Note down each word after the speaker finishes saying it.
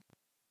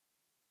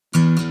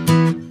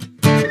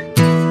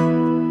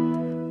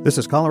This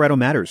is Colorado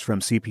Matters from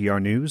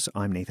CPR News.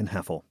 I'm Nathan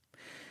Heffel.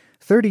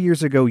 30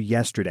 years ago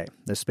yesterday,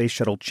 the Space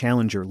Shuttle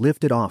Challenger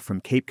lifted off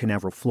from Cape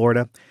Canaveral,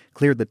 Florida,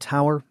 cleared the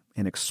tower,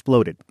 and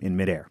exploded in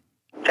midair.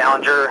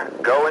 Challenger,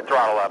 go and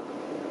throttle up.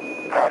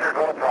 Roger,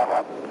 go and throttle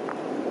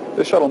up.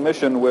 This shuttle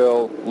mission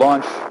will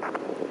launch,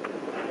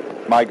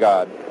 my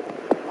God.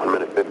 1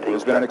 minute 15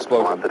 There's been an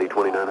explosion. Velocity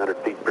 2,900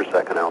 feet per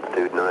second,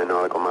 altitude 9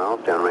 nautical miles,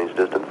 downrange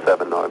distance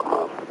 7 nautical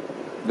miles.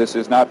 This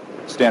is not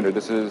standard.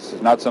 This is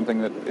not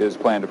something that is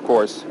planned, of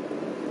course.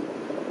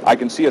 I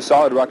can see a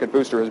solid rocket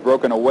booster has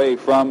broken away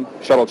from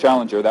Shuttle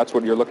Challenger. That's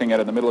what you're looking at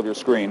in the middle of your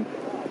screen.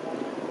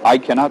 I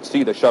cannot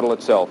see the shuttle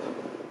itself.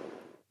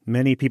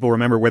 Many people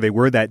remember where they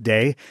were that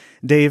day.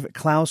 Dave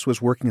Klaus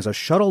was working as a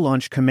shuttle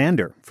launch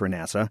commander for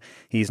NASA.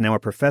 He's now a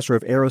professor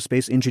of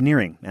aerospace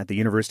engineering at the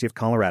University of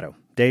Colorado.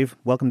 Dave,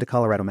 welcome to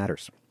Colorado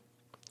Matters.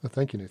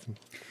 Thank you, Nathan.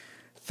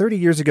 30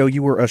 years ago,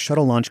 you were a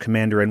shuttle launch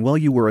commander, and while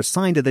you were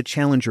assigned to the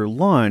Challenger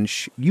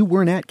launch, you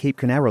weren't at Cape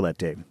Canaveral that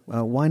day.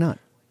 Why not?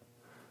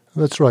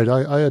 That's right.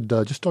 I had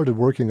just started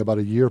working about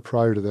a year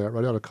prior to that,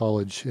 right out of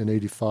college in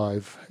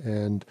 '85,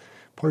 and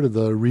part of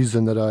the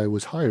reason that I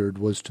was hired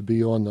was to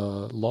be on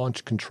the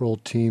launch control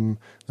team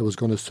that was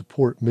going to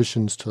support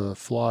missions to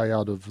fly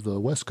out of the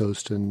West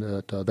Coast and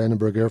at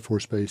Vandenberg Air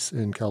Force Base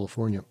in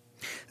California.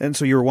 And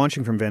so you were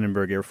watching from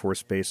Vandenberg Air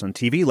Force Base on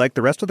TV like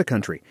the rest of the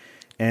country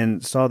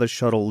and saw the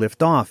shuttle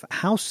lift off.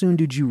 How soon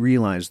did you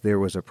realize there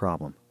was a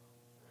problem?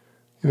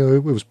 You know,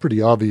 it was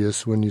pretty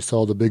obvious when you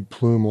saw the big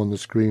plume on the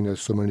screen,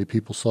 as so many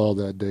people saw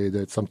that day,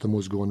 that something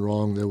was going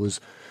wrong. There was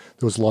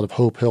a lot of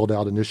hope held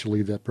out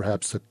initially that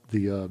perhaps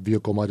the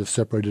vehicle might have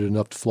separated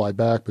enough to fly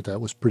back, but that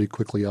was pretty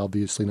quickly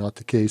obviously not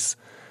the case.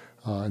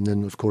 And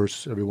then, of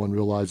course, everyone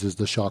realizes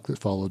the shock that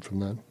followed from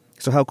that.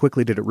 So how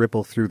quickly did it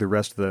ripple through the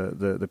rest of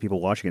the people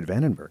watching at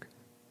Vandenberg?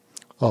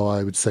 Oh,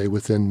 I would say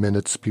within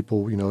minutes,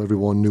 people,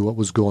 everyone knew what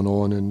was going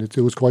on, and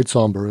it was quite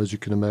somber, as you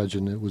can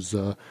imagine. It was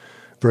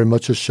very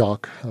much a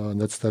shock, and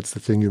that's the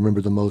thing you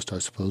remember the most, I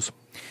suppose.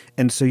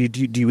 And so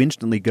do you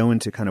instantly go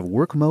into kind of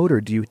work mode,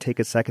 or do you take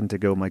a second to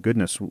go, my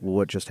goodness,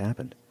 what just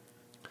happened?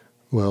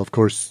 Well, of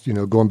course,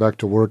 going back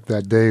to work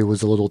that day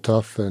was a little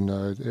tough, and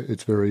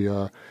it's very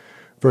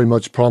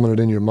much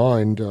prominent in your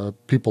mind.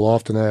 People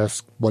often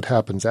ask what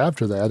happens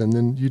after that, and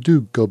then you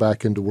do go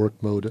back into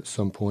work mode at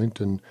some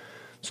point, and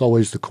it's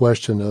always the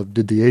question of,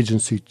 did the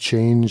agency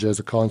change as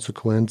a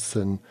consequence?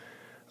 And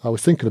I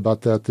was thinking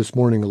about that this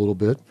morning a little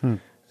bit.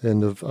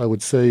 And I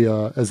would say,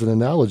 as an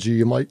analogy,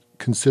 you might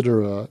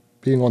consider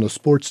being on a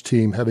sports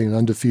team, having an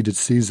undefeated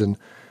season,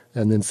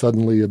 and then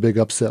suddenly a big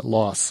upset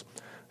loss.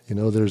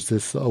 There's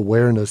this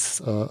awareness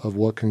of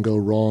what can go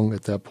wrong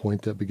at that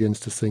point that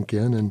begins to sink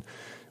in. And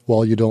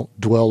while you don't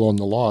dwell on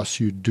the loss,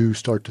 you do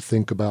start to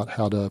think about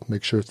how to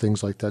make sure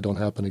things like that don't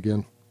happen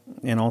again.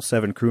 And all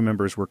 7 crew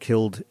members were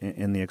killed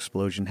in the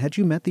explosion. Had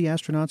you met the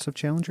astronauts of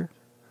Challenger?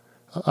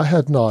 I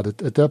had not.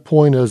 At that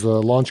point, as a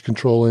launch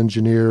control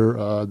engineer,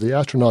 the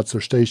astronauts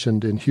are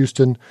stationed in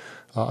Houston.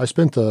 I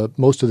spent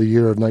most of the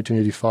year of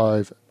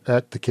 1985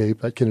 at the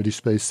Cape, at Kennedy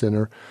Space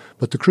Center,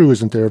 but the crew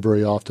isn't there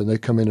very often. They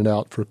come in and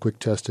out for quick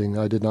testing.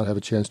 I did not have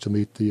a chance to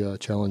meet the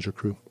Challenger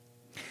crew.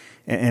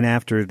 And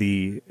after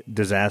the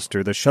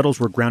disaster, the shuttles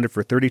were grounded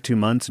for 32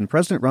 months, and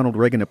President Ronald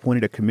Reagan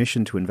appointed a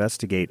commission to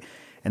investigate.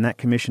 And that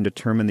commission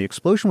determined the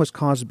explosion was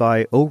caused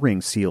by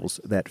O-ring seals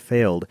that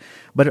failed.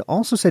 But it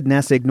also said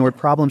NASA ignored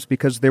problems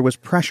because there was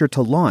pressure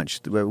to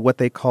launch, what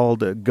they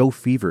called go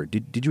fever.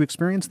 Did you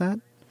experience that?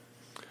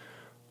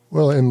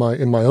 Well, in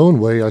my own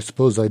way, I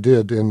suppose I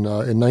did. In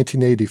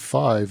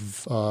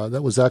 1985,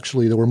 that was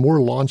actually, there were more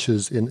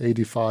launches in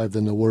 85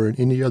 than there were in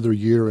any other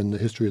year in the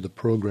history of the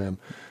program.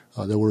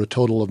 There were a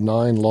total of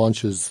 9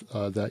 launches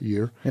that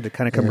year. It had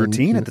kind of come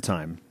routine at the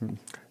time.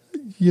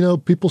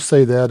 People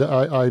say that.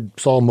 I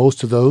saw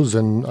most of those,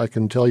 and I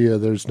can tell you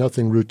there's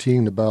nothing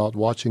routine about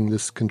watching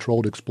this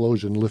controlled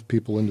explosion lift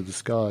people into the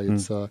sky.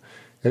 It's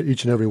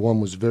each and every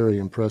one was very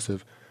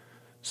impressive.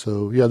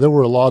 So, yeah, there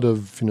were a lot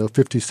of,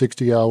 50,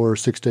 60-hour,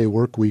 6-day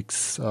work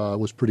weeks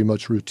was pretty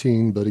much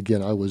routine. But,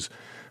 again, I was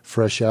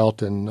fresh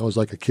out, and I was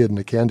like a kid in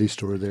a candy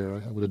store there.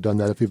 I would have done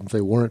that even if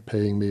they weren't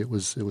paying me. It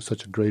was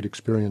such a great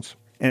experience.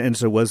 And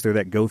so was there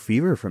that go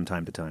fever from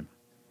time to time?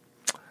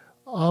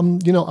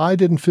 I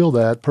didn't feel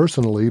that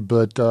personally,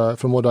 but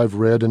from what I've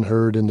read and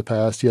heard in the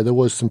past, yeah, there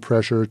was some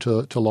pressure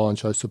to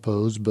launch, I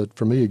suppose. But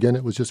for me, again,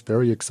 it was just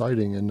very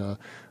exciting, and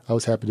I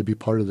was happy to be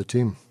part of the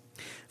team.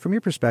 From your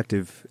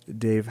perspective,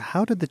 Dave,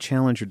 how did the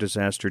Challenger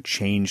disaster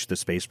change the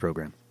space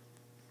program?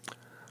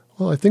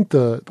 Well, I think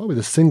probably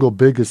the single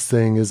biggest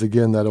thing is,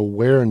 again, that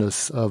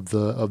awareness of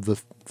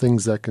the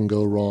things that can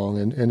go wrong,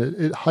 and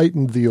it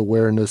heightened the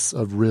awareness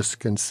of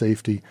risk and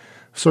safety.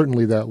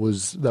 Certainly that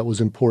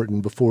was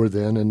important before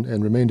then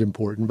and remained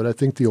important, but I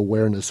think the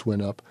awareness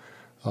went up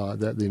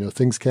that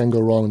things can go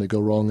wrong, and they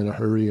go wrong in a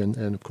hurry, and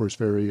of course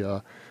very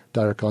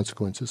dire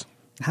consequences.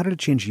 How did it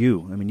change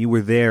you? I mean, you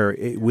were there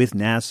with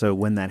NASA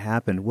when that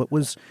happened. What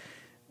was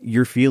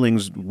your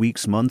feelings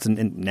weeks, months,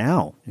 and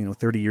now,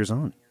 30 years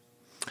on?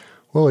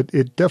 Well,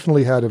 it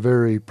definitely had a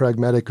very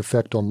pragmatic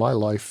effect on my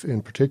life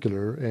in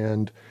particular,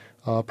 and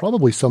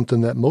probably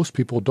something that most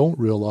people don't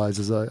realize.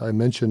 As I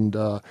mentioned,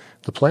 the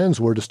plans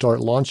were to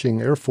start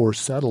launching Air Force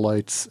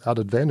satellites out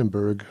at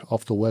Vandenberg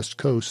off the West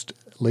Coast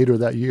later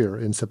that year.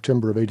 In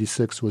September of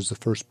 '86 was the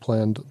first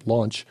planned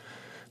launch.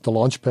 The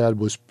launch pad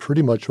was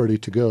pretty much ready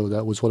to go.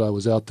 That was what I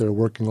was out there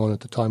working on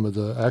at the time of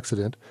the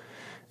accident.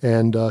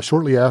 And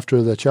shortly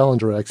after the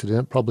Challenger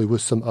accident, probably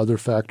with some other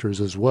factors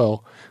as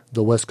well,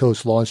 the West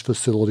Coast launch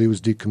facility was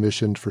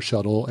decommissioned for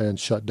shuttle and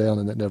shut down,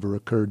 and that never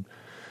occurred.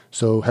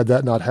 So had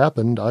that not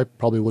happened, I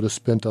probably would have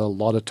spent a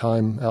lot of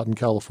time out in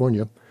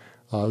California.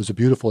 It was a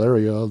beautiful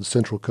area, the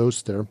Central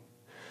Coast there.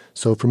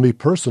 So for me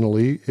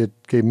personally, it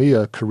gave me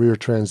a career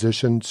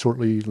transition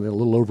shortly, a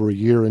little over a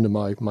year into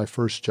my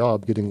first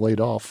job, getting laid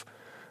off.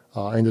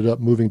 I ended up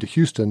moving to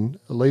Houston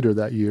later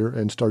that year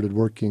and started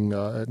working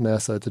at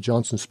NASA at the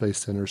Johnson Space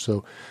Center.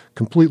 So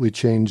completely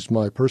changed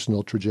my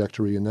personal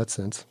trajectory in that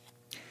sense.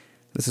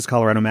 This is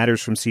Colorado Matters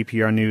from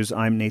CPR News.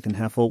 I'm Nathan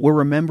Heffel. We're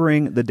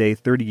remembering the day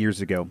 30 years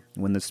ago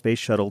when the Space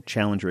Shuttle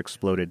Challenger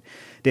exploded.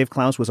 Dave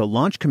Klaus was a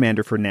launch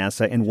commander for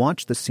NASA and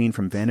watched the scene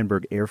from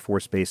Vandenberg Air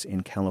Force Base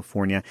in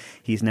California.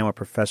 He's now a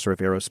professor of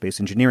aerospace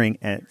engineering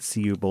at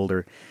CU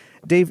Boulder.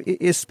 Dave,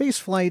 is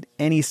spaceflight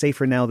any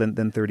safer now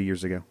than 30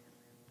 years ago?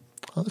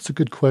 Oh, that's a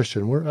good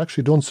question. We're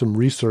actually doing some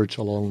research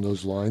along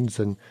those lines,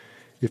 and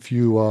if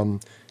you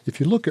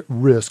look at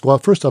risk, well,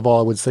 first of all,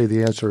 I would say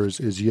the answer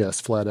is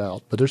yes, flat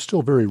out, but they're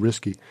still very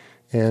risky.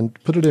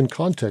 And put it in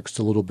context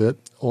a little bit,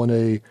 on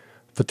a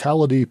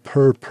fatality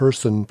per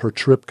person per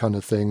trip kind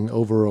of thing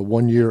over a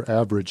 1-year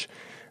average,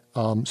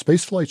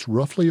 spaceflight's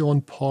roughly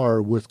on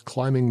par with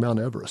climbing Mount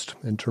Everest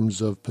in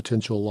terms of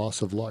potential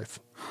loss of life.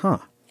 Huh.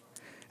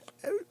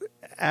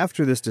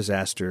 After this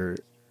disaster,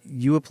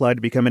 you applied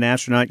to become an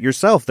astronaut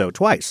yourself, though,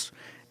 twice,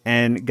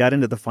 and got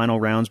into the final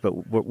rounds but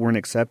weren't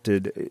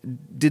accepted.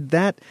 Did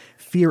that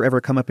fear ever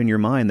come up in your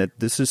mind that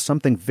this is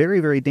something very,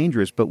 very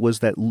dangerous, but was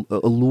that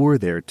allure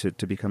there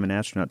to become an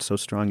astronaut so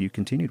strong you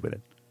continued with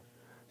it?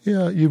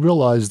 Yeah, you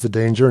realize the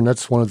danger, and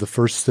that's one of the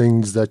first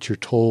things that you're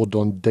told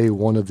on day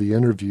one of the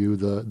interview.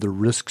 The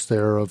risks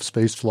there of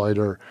spaceflight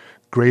are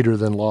greater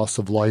than loss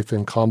of life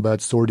in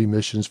combat sortie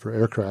missions for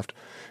aircraft.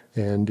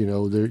 And, you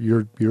know,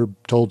 you're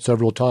told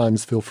several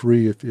times, feel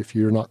free if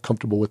you're not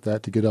comfortable with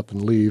that to get up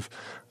and leave.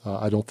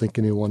 I don't think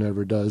anyone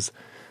ever does.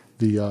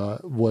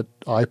 What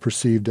I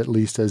perceived, at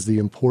least, as the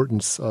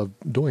importance of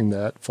doing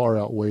that far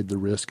outweighed the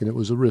risk, and it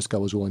was a risk I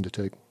was willing to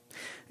take.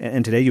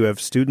 And today you have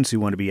students who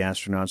want to be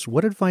astronauts.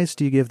 What advice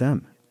do you give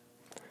them?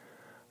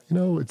 You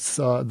know, it's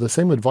the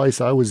same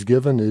advice I was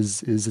given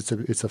is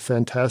it's a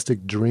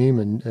fantastic dream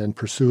and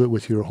pursue it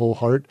with your whole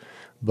heart.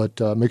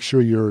 But make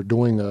sure you're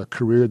doing a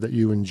career that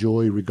you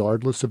enjoy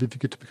regardless of if you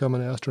get to become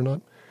an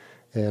astronaut.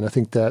 And I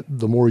think that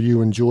the more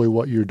you enjoy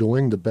what you're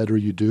doing, the better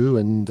you do,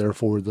 and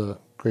therefore the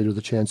greater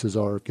the chances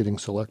are of getting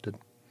selected.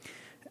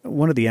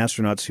 One of the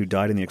astronauts who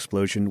died in the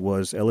explosion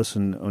was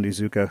Ellison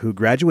Onizuka, who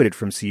graduated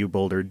from CU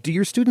Boulder. Do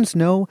your students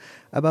know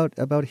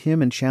about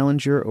him and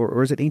Challenger,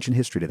 or is it ancient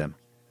history to them?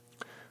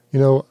 You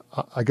know,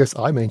 I guess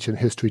I'm ancient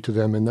history to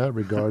them in that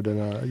regard.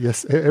 And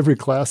yes, every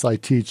class I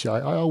teach,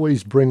 I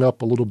always bring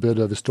up a little bit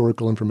of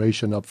historical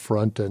information up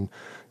front and,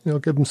 you know,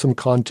 give them some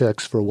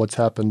context for what's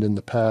happened in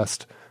the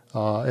past.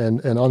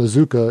 And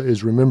Onizuka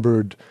is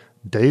remembered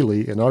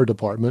daily in our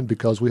department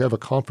because we have a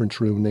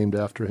conference room named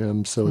after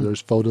him. So there's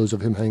photos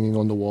of him hanging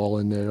on the wall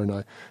in there, and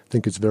I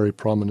think it's very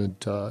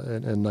prominent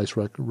and nice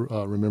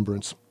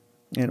remembrance.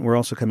 And we're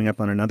also coming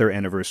up on another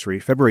anniversary.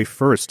 February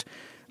 1st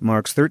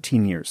marks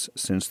 13 years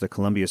since the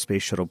Columbia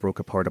Space Shuttle broke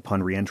apart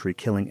upon re-entry,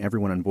 killing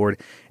everyone on board,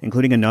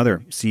 including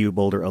another CU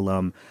Boulder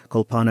alum,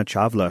 Kalpana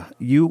Chawla.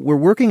 You were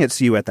working at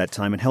CU at that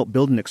time and helped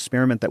build an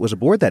experiment that was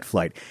aboard that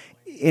flight.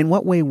 In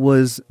what way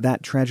was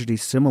that tragedy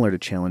similar to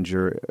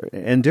Challenger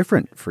and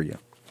different for you?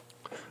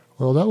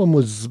 Well, that one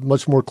was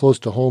much more close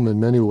to home in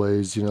many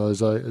ways. You know,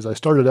 as I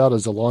started out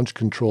as a launch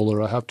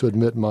controller, I have to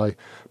admit my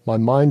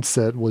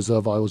mindset was I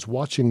was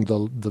watching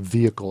the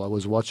vehicle. I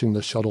was watching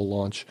the shuttle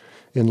launch.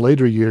 In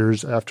later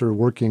years, after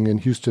working in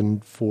Houston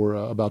for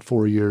about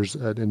 4 years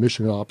in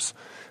mission ops,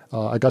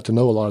 I got to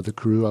know a lot of the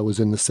crew. I was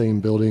in the same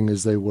building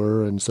as they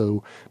were, and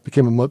so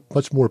became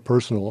much more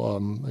personal,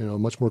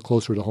 much more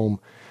closer to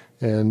home.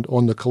 And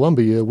on the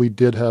Columbia, we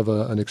did have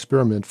an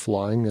experiment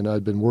flying, and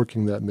I'd been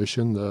working that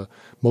mission.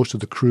 Most of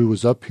the crew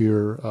was up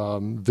here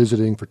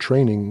visiting for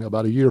training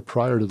about a year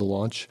prior to the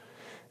launch,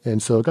 and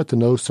so I got to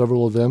know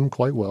several of them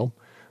quite well.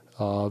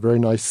 Very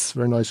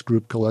nice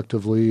group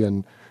collectively,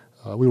 and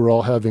we were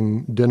all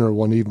having dinner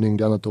one evening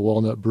down at the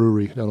Walnut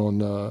Brewery down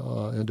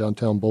on in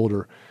downtown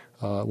Boulder.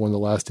 One of the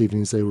last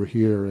evenings they were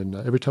here, and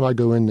every time I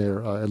go in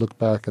there, I look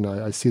back and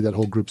I see that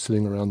whole group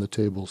sitting around the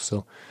table.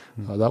 So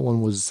that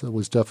one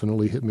was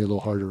definitely hit me a little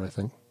harder, I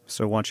think.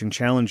 So watching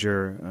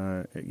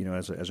Challenger,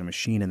 as a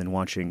machine, and then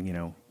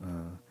watching,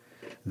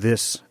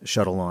 this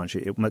shuttle launch,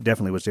 it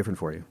definitely was different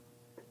for you.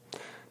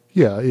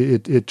 Yeah,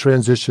 it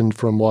transitioned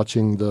from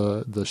watching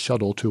the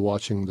shuttle to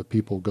watching the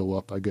people go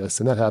up, I guess,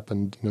 and that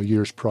happened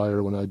years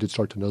prior when I did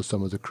start to know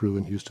some of the crew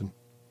in Houston.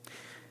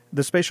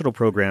 The Space Shuttle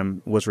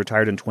program was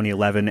retired in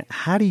 2011.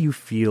 How do you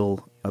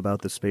feel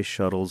about the space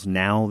shuttles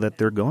now that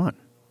they're gone?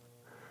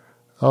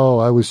 Oh,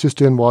 I was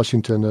just in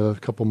Washington a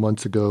couple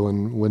months ago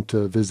and went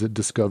to visit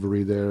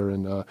Discovery there.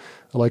 And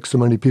like so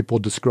many people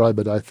describe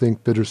it, I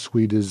think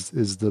bittersweet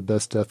is the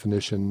best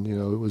definition. You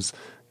know, it was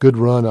a good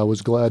run. I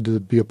was glad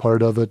to be a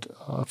part of it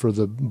for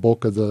the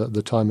bulk of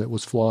the time it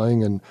was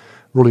flying, and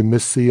really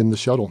miss seeing the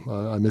shuttle.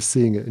 I miss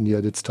seeing it, and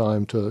yet it's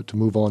time to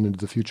move on into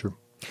the future.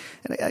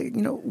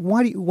 And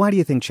why do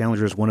you think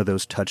Challenger is one of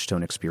those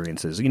touchstone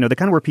experiences? You know, the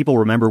kind of where people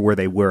remember where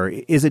they were.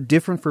 Is it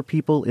different for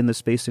people in the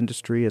space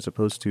industry as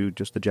opposed to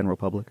just the general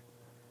public?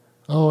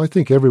 Oh, I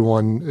think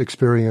everyone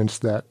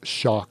experienced that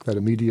shock, that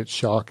immediate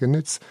shock, and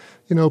it's,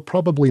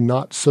 probably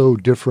not so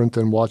different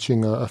than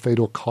watching a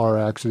fatal car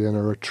accident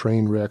or a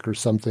train wreck or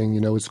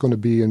something. It's going to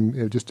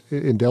be just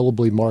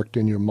indelibly marked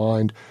in your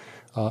mind.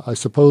 I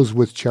suppose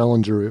with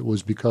Challenger, it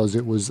was because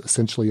it was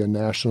essentially a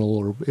national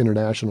or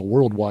international,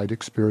 worldwide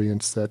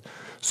experience that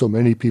so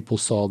many people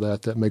saw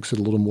that makes it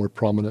a little more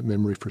prominent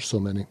memory for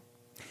so many.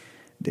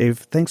 Dave,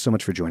 thanks so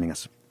much for joining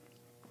us.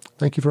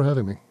 Thank you for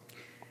having me.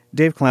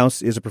 Dave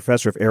Klaus is a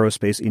professor of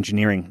aerospace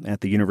engineering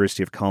at the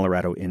University of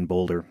Colorado in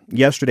Boulder.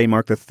 Yesterday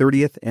marked the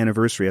 30th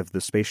anniversary of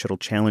the Space Shuttle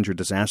Challenger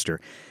disaster.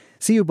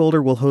 CU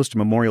Boulder will host a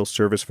memorial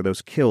service for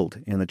those killed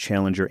in the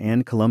Challenger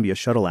and Columbia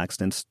shuttle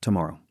accidents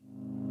tomorrow.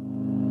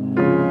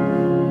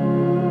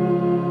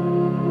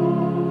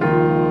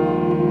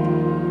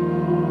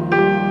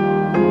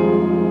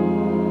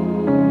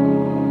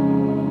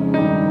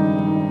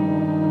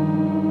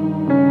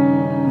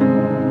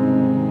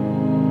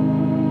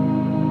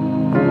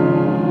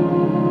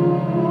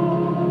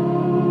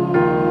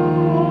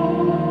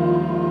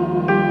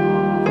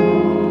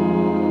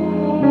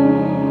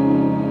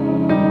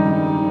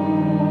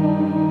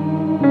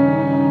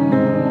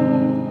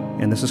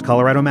 This is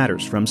Colorado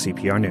Matters from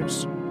CPR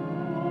News.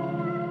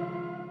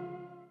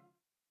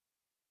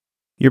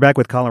 You're back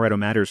with Colorado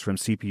Matters from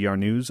CPR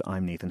News.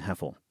 I'm Nathan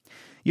Heffel.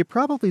 You've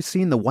probably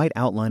seen the white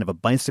outline of a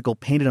bicycle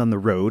painted on the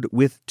road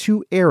with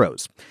two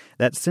arrows.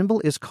 That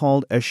symbol is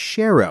called a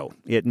sharo.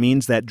 It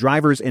means that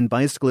drivers and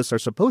bicyclists are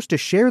supposed to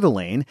share the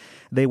lane.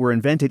 They were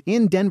invented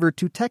in Denver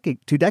two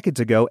decades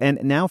ago and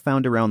now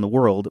found around the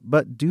world.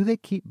 But do they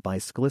keep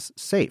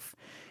bicyclists safe?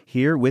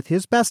 Here with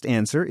his best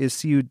answer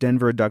is CU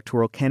Denver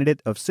doctoral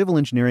candidate of civil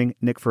engineering,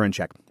 Nick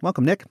Furinchek.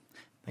 Welcome, Nick.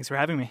 Thanks for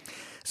having me.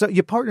 So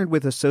you partnered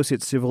with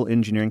Associate Civil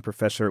Engineering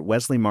Professor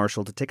Wesley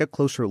Marshall to take a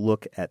closer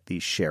look at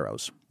these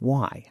sharos.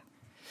 Why?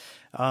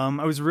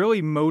 I was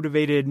really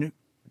motivated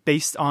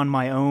based on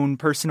my own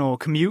personal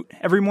commute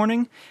every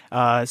morning.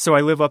 So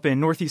I live up in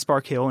Northeast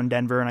Park Hill in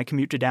Denver, and I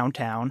commute to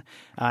downtown.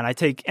 And I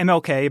take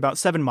MLK about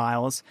 7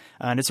 miles,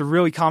 and it's a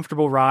really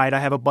comfortable ride. I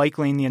have a bike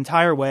lane the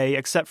entire way,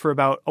 except for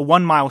about a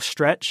 1 mile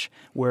stretch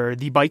where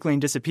the bike lane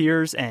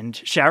disappears and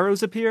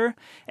sharos appear.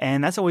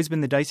 And that's always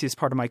been the diciest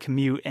part of my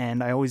commute,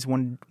 and I always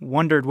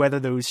wondered whether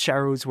those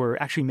sharos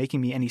were actually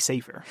making me any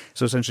safer.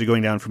 So essentially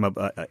going down from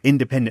a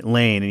independent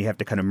lane, and you have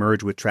to kind of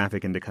merge with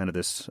traffic into kind of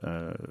this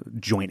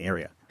joint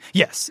area.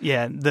 Yes,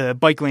 yeah. The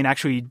bike lane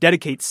actually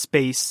dedicates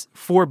space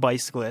for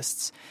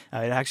bicyclists.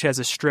 It actually has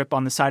a strip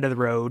on the side of the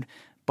road.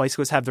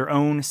 Bicyclists have their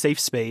own safe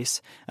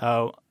space,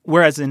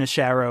 whereas in a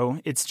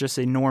sharo, it's just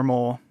a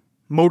normal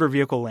motor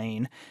vehicle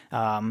lane,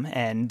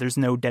 and there's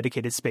no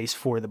dedicated space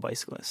for the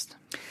bicyclist.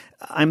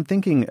 I'm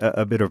thinking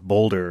a bit of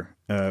Boulder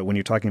when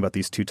you're talking about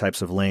these two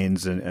types of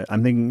lanes. And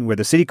I'm thinking where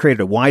the city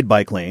created a wide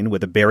bike lane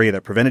with a barrier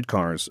that prevented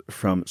cars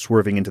from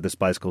swerving into this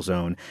bicycle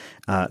zone.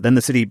 Then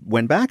the city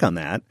went back on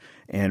that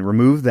and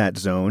removed that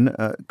zone.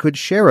 Could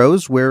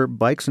sharos, where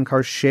bikes and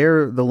cars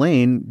share the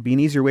lane, be an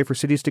easier way for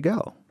cities to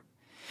go?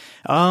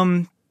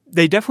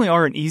 They definitely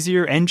are an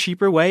easier and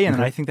cheaper way,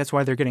 and I think that's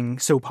why they're getting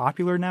so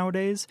popular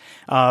nowadays.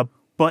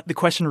 But the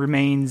question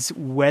remains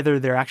whether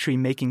they're actually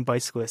making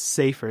bicyclists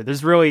safer.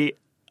 There's really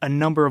a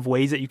number of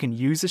ways that you can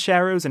use the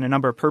sharos and a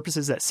number of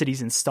purposes that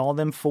cities install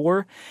them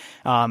for.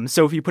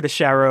 So if you put a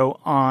sharo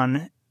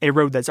on a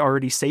road that's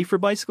already safe for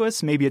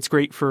bicyclists, maybe it's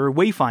great for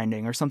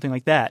wayfinding or something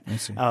like that. I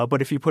see.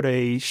 But if you put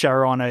a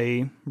sharo on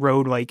a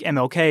road like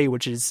MLK,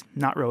 which is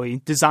not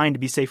really designed to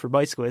be safe for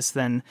bicyclists,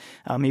 then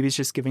maybe it's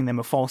just giving them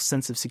a false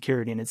sense of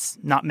security, and it's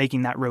not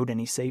making that road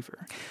any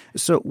safer.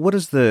 So what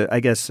is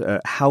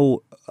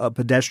how a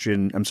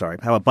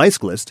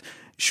bicyclist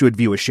should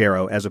view a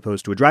sharo as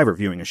opposed to a driver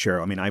viewing a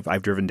sharo? I mean,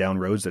 I've driven down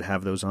roads that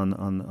have those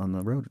on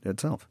the road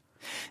itself.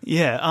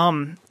 Yeah.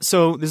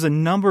 So there's a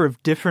number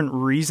of different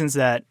reasons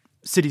that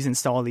cities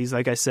install these.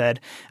 Like I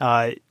said,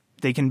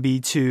 they can be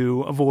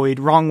to avoid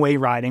wrong way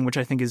riding, which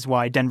I think is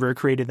why Denver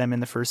created them in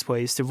the first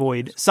place, to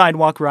avoid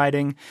sidewalk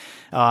riding,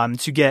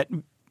 to get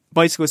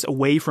bicyclists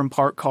away from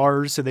parked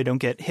cars so they don't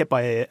get hit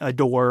by a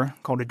door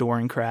called a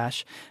dooring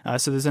crash.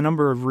 So there's a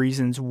number of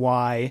reasons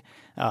why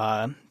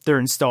they're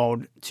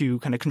installed to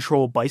kind of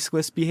control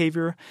bicyclist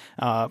behavior.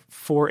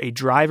 For a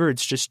driver,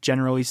 it's just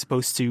generally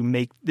supposed to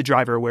make the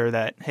driver aware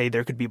that, hey,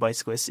 there could be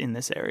bicyclists in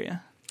this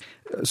area.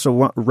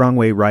 So wrong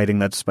way riding,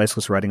 that's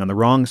bicyclists riding on the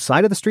wrong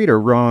side of the street or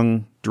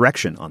wrong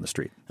direction on the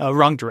street?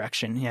 Wrong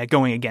direction, yeah,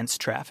 going against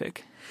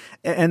traffic.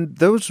 And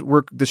the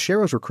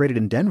Sharrows were created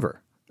in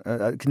Denver.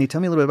 Can you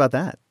tell me a little bit about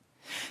that?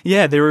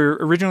 Yeah, they were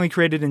originally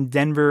created in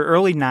Denver,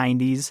 early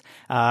 90s.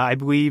 I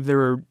believe there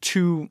were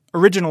two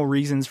original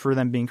reasons for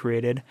them being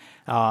created.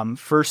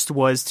 First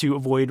was to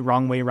avoid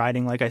wrong-way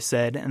riding, like I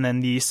said, and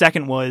then the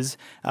second was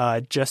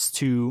just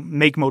to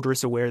make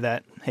motorists aware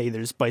that, hey,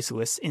 there's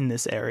bicyclists in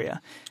this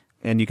area.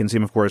 And you can see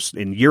them, of course,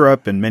 in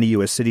Europe and many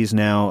U.S. cities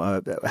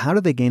now. How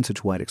did they gain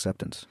such wide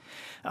acceptance?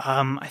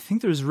 I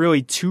think there's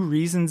really two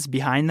reasons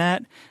behind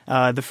that.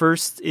 The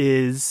first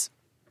is,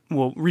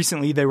 well,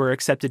 recently they were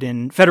accepted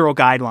in federal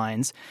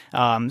guidelines.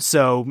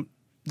 So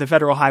the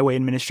Federal Highway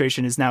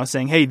Administration is now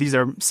saying, hey, these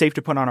are safe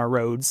to put on our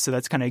roads. So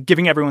that's kind of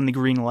giving everyone the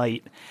green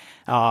light.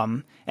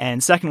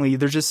 And secondly,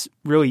 they're just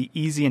really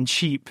easy and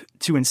cheap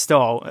to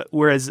install.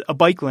 Whereas a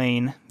bike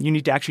lane, you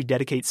need to actually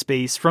dedicate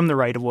space from the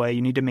right of way.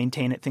 You need to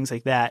maintain it, things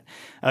like that.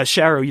 A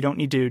Sharrow, you don't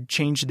need to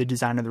change the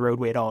design of the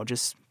roadway at all.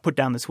 Just put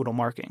down this little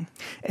marking.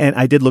 And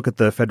I did look at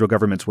the federal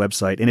government's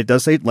website, and it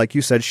does say, like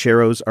you said,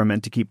 Sharrows are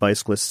meant to keep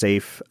bicyclists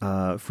safe,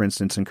 for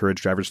instance,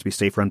 encourage drivers to be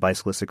safer on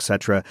bicyclists,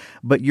 etc.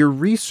 But your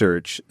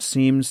research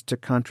seems to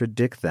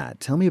contradict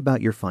that. Tell me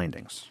about your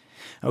findings.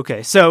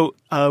 Okay, so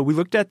we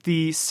looked at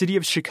the city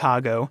of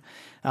Chicago,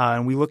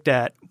 and we looked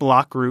at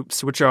block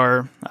groups, which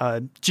are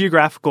a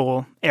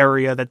geographical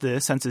area that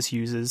the census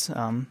uses,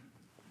 a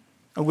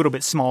little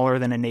bit smaller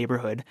than a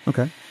neighborhood.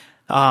 Okay.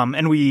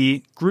 And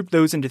we grouped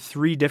those into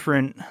three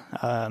different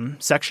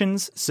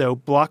sections. So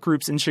block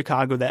groups in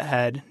Chicago that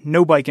had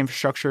no bike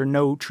infrastructure,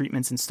 no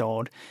treatments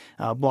installed,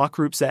 block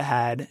groups that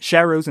had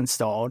Sharrows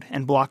installed,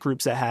 and block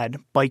groups that had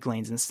bike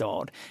lanes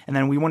installed. And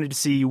then we wanted to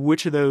see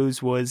which of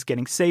those was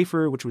getting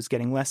safer, which was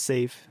getting less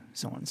safe,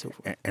 so on and so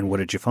forth. And what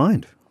did you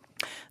find?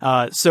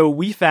 So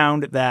we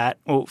found that,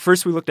 well,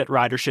 first we looked at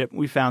ridership.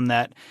 We found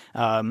that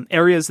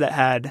areas that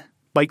had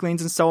bike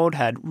lanes installed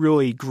had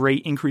really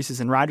great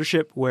increases in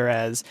ridership,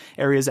 whereas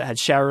areas that had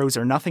Sharrows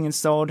or nothing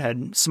installed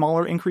had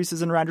smaller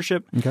increases in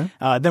ridership. Okay.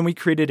 Then we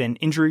created an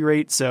injury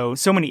rate, so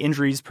many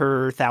injuries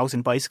per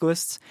 1,000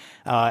 bicyclists,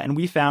 and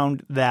we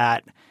found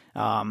that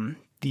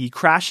the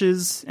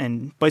crashes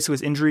and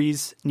bicyclist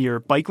injuries near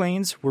bike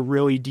lanes were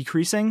really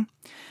decreasing,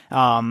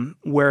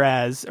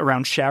 whereas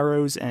around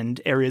Sharrows and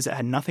areas that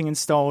had nothing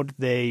installed,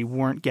 they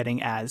weren't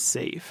getting as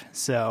safe.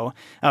 So,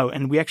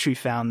 and we actually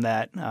found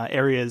that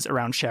areas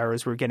around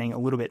Sharrows were getting a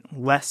little bit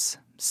less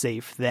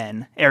safe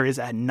than areas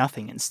that had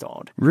nothing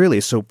installed.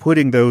 Really? So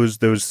putting those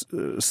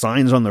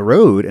signs on the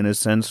road, in a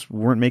sense,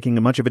 weren't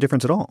making much of a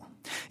difference at all?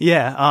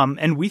 Yeah,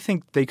 and we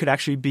think they could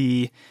actually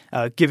be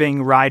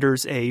giving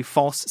riders a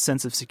false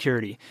sense of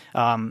security.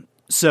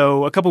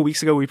 So a couple of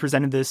weeks ago, we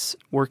presented this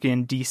work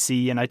in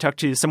D.C., and I talked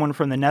to someone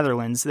from the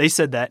Netherlands. They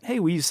said that, hey,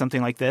 we use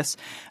something like this.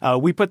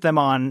 We put them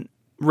on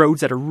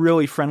roads that are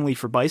really friendly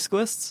for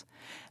bicyclists,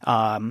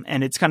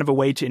 and it's kind of a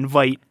way to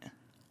invite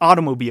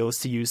automobiles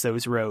to use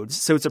those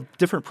roads. So it's a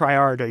different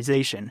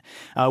prioritization.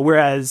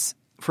 Whereas,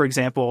 for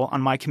example,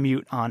 on my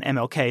commute on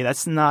MLK,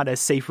 that's not a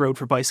safe road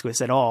for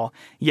bicyclists at all.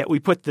 Yet we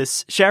put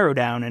this Sharrow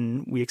down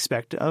and we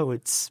expect,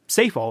 it's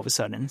safe all of a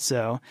sudden.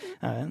 So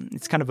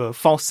it's kind of a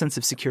false sense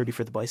of security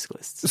for the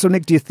bicyclists. So,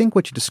 Nick, do you think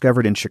what you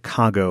discovered in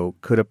Chicago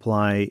could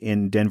apply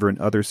in Denver and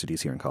other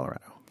cities here in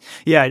Colorado?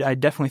 Yeah, I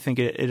definitely think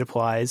it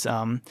applies.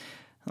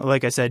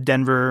 Like I said,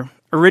 Denver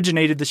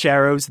originated the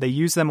Sharrows. They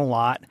use them a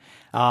lot.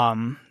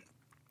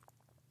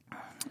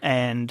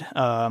 And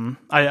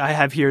I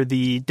have here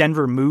the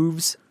Denver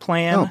Moves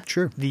plan,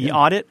 the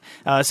audit.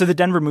 So the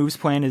Denver Moves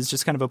plan is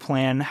just kind of a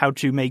plan how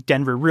to make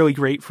Denver really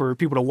great for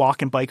people to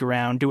walk and bike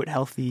around, do it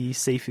healthy,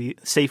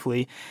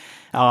 safely.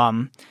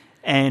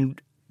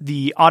 And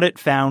the audit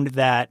found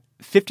that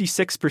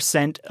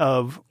 56%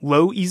 of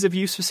low ease of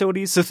use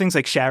facilities, so things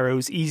like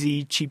Sharrows,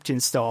 easy, cheap to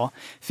install,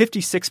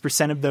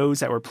 56% of those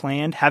that were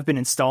planned have been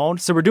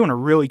installed. So we're doing a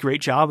really great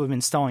job of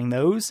installing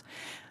those.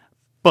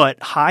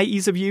 But high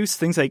ease of use,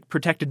 things like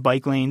protected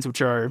bike lanes,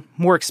 which are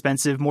more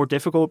expensive, more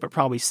difficult, but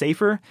probably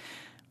safer,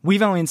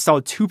 we've only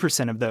installed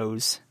 2% of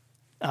those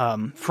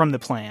from the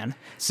plan.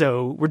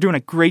 So we're doing a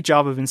great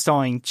job of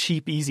installing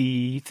cheap,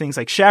 easy things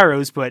like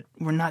Sharrows, but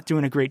we're not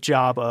doing a great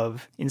job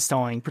of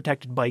installing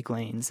protected bike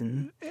lanes.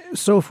 And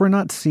so if we're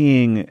not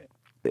seeing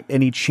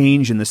any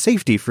change in the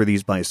safety for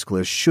these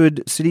bicyclists,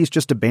 should cities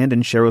just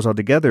abandon Sharrows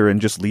altogether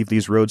and just leave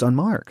these roads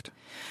unmarked?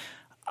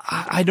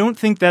 I don't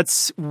think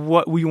that's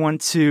what we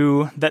want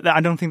to.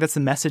 I don't think that's the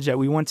message that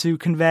we want to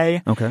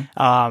convey. Okay.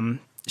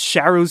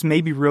 Sharrows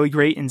may be really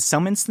great in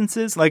some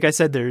instances. Like I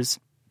said, there's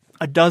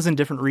a dozen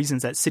different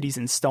reasons that cities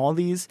install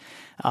these.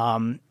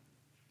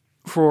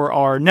 For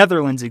our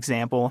Netherlands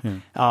example,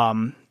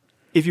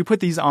 if you put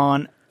these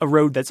on a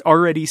road that's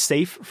already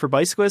safe for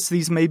bicyclists,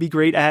 these may be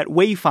great at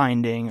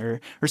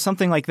wayfinding or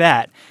something like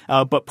that.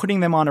 But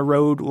putting them on a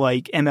road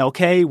like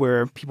MLK,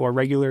 where people are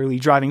regularly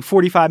driving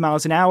 45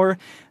 miles an hour,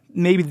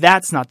 maybe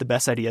that's not the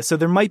best idea. So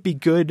there might be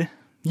good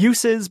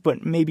uses,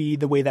 but maybe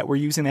the way that we're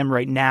using them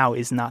right now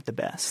is not the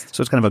best.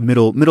 So it's kind of a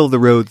middle of the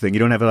road thing. You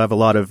don't have to have a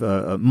lot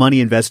of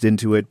money invested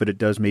into it, but it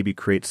does maybe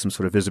create some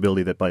sort of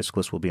visibility that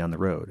bicyclists will be on the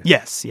road.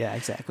 Yes, yeah,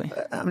 exactly.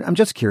 I'm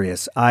just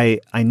curious. I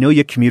know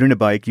you commute on a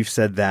bike. You've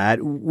said that.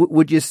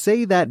 Would you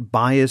say that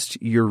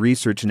biased your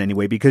research in any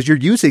way because you're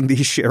using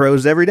these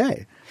Sharrows every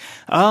day?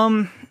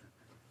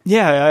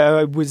 Yeah,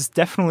 I was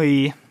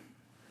definitely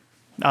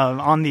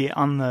from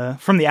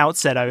the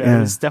outset. I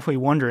was definitely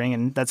wondering,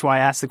 and that's why I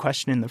asked the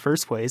question in the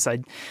first place. I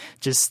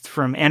just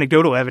from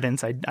anecdotal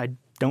evidence, I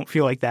don't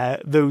feel like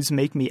that those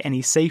make me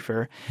any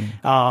safer.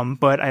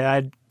 But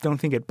I don't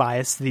think it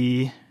biased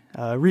the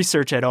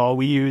research at all.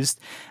 We used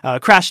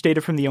crash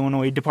data from the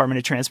Illinois Department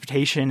of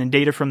Transportation and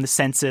data from the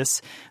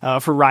census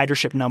for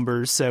ridership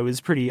numbers. So it was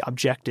a pretty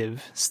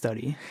objective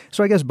study.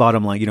 So I guess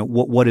bottom line,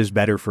 what is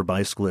better for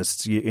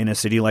bicyclists in a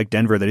city like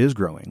Denver that is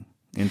growing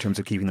in terms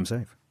of keeping them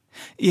safe?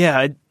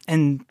 Yeah,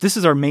 and this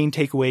is our main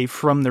takeaway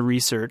from the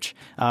research,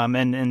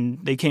 and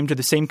they came to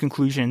the same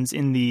conclusions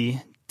in the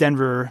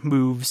Denver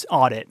Moves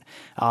audit,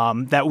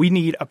 that we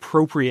need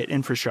appropriate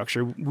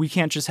infrastructure. We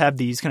can't just have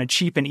these kind of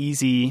cheap and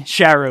easy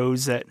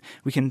Sharrows that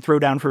we can throw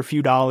down for a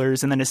few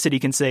dollars, and then a city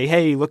can say,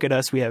 hey, look at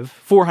us, we have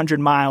 400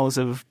 miles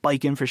of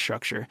bike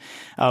infrastructure.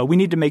 We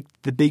need to make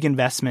the big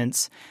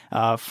investments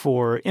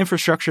for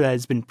infrastructure that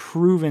has been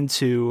proven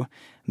to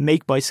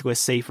make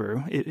bicyclists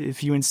safer.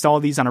 If you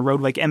install these on a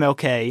road like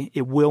MLK,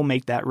 it will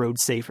make that road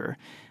safer.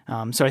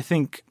 So I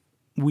think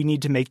we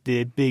need to make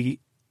the big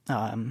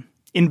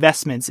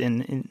investments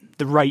in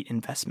the right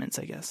investments,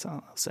 I guess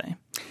I'll say.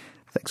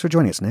 Thanks for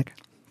joining us, Nick.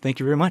 Thank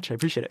you very much. I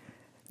appreciate it.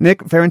 Nick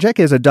Ferenczak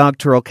is a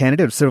doctoral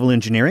candidate of civil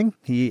engineering.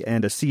 He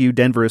and a CU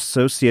Denver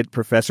associate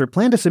professor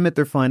plan to submit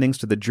their findings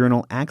to the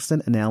journal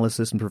Accident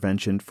Analysis and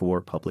Prevention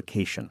for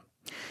publication.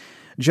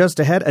 Just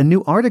ahead, a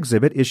new art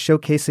exhibit is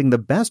showcasing the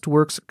best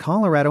works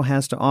Colorado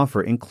has to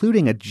offer,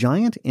 including a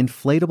giant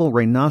inflatable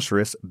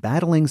rhinoceros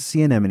battling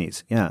sea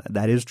anemones. Yeah,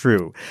 that is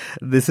true.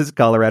 This is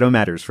Colorado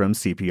Matters from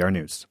CPR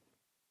News.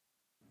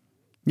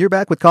 You're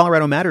back with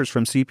Colorado Matters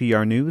from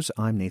CPR News.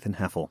 I'm Nathan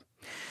Heffel.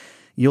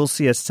 You'll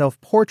see a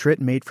self-portrait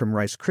made from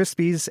Rice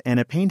Krispies and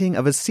a painting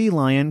of a sea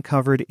lion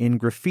covered in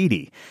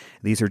graffiti.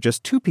 These are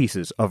just two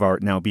pieces of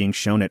art now being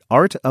shown at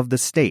Art of the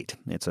State.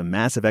 It's a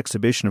massive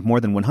exhibition of more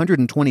than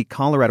 120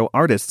 Colorado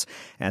artists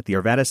at the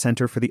Arvada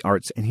Center for the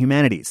Arts and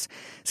Humanities.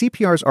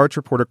 CPR's arts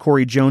reporter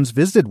Corey Jones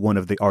visited one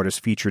of the artists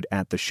featured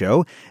at the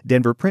show,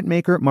 Denver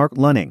printmaker Mark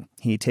Lunning.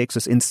 He takes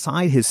us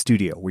inside his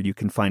studio, where you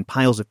can find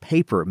piles of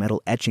paper,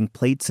 metal etching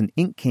plates, and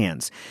ink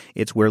cans.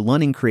 It's where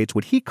Lunning creates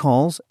what he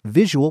calls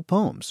visual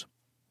poems.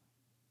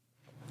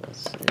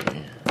 Let's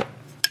see.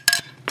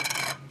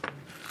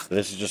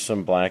 This is just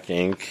some black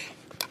ink.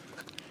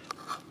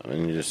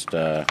 And you just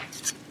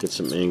get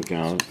some ink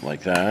out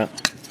like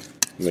that.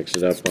 Mix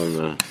it up on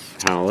the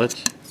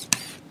palette.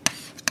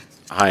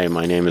 Hi,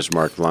 my name is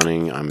Mark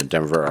Lunning. I'm a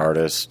Denver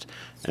artist,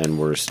 and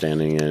we're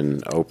standing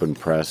in Open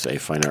Press, a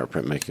fine art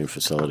printmaking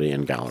facility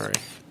and gallery.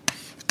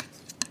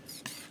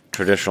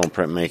 Traditional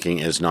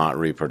printmaking is not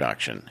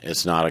reproduction.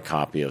 It's not a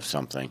copy of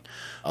something.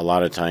 A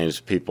lot of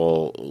times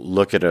people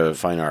look at a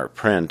fine art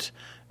print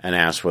and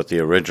ask what the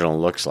original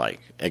looks like,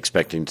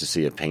 expecting to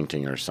see a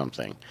painting or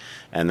something.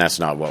 And that's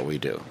not what we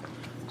do.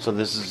 So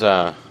this is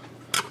a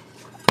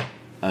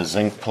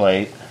zinc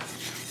plate.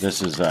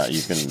 This is,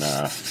 you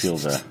can feel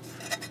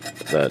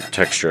the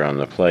texture on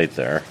the plate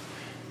there.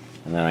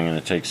 And then I'm going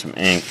to take some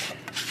ink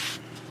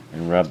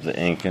and rub the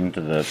ink into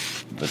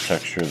the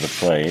texture of the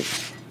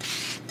plate.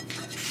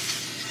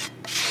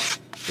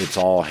 It's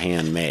all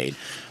handmade.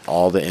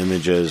 All the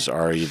images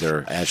are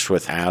either etched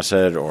with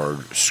acid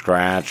or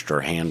scratched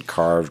or hand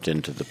carved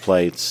into the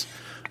plates.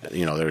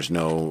 You know, there's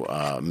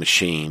no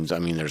machines. I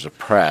mean, there's a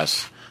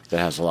press that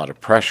has a lot of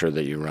pressure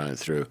that you run it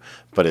through,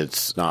 but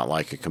it's not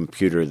like a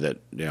computer that,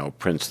 you know,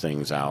 prints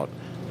things out.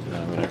 And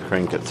I'm going to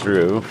crank it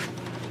through.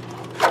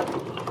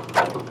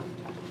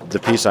 The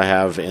piece I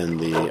have in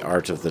the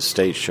Art of the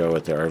State show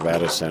at the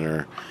Arvada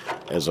Center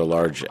is a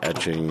large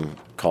etching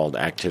called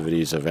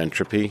Activities of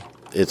Entropy.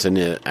 It's an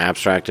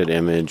abstracted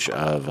image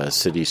of a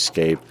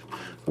cityscape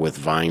with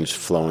vines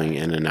flowing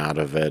in and out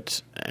of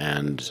it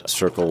and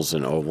circles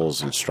and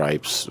ovals and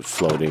stripes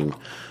floating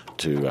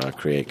to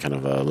create kind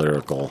of a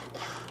lyrical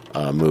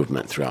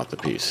movement throughout the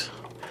piece.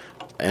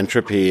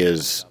 Entropy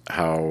is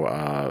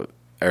how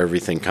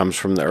everything comes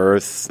from the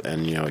earth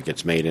and, you know, it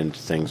gets made into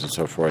things and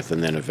so forth,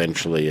 and then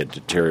eventually it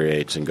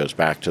deteriorates and goes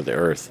back to the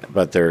earth.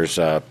 But there's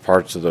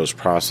parts of those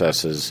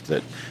processes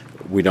that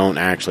we don't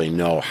actually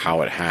know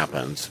how it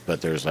happens,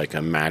 but there's like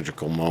a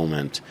magical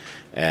moment,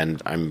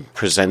 and I'm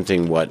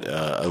presenting what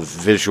a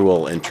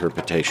visual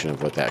interpretation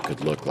of what that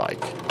could look like.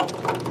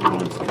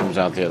 Once it comes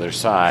out the other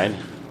side,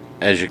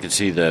 as you can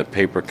see, the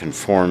paper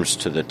conforms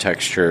to the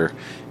texture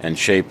and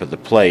shape of the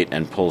plate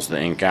and pulls the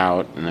ink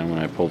out, and then when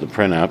I pull the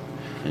print up,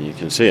 and you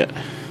can see it.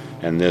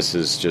 And this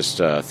is just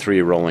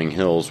 3 rolling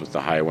hills with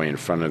the highway in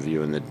front of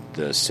you and the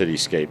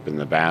cityscape in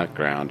the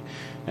background.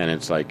 And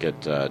it's like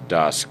at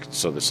dusk,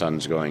 so the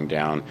sun's going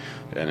down,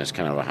 and it's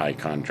kind of a high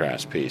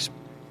contrast piece.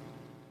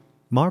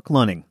 Mark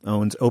Lunning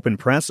owns Open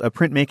Press, a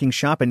printmaking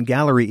shop and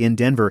gallery in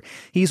Denver.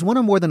 He's one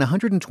of more than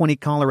 120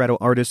 Colorado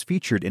artists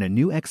featured in a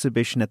new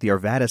exhibition at the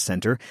Arvada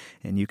Center,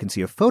 and you can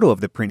see a photo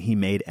of the print he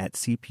made at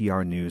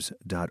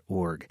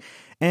cprnews.org.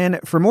 And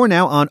for more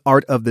now on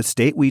Art of the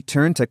State, we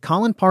turn to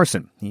Colin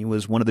Parson. He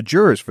was one of the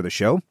jurors for the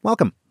show.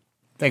 Welcome.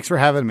 Thanks for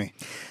having me.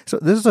 So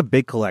this is a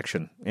big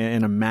collection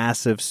in a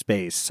massive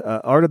space.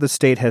 Art of the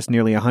State has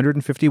nearly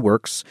 150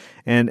 works,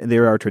 and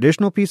there are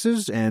traditional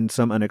pieces and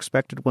some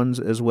unexpected ones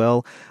as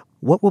well.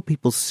 What will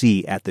people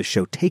see at the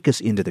show? Take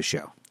us into the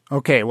show.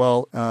 Okay,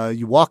 well,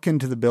 you walk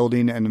into the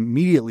building and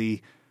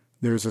immediately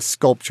there's a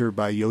sculpture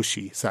by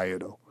Yoshi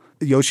Sayudo.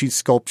 Yoshi's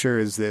sculpture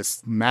is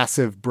this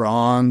massive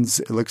bronze.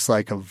 It looks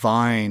like a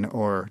vine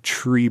or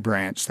tree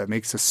branch that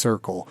makes a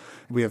circle.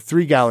 We have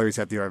 3 galleries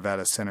at the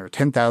Arvada Center,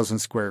 10,000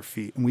 square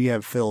feet. And we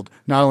have filled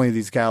not only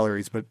these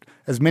galleries, but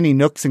as many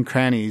nooks and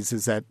crannies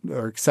as that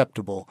are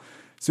acceptable.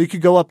 So you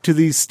could go up to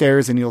these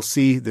stairs and you'll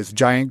see this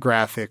giant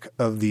graphic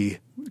of the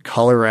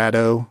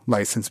Colorado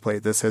license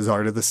plate that says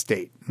Art of the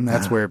State. And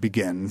that's where it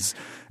begins.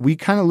 We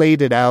kind of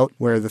laid it out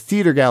where the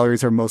theater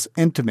galleries are most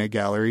intimate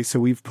galleries. So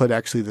we've put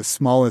actually the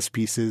smallest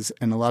pieces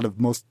and a lot of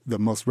the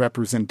most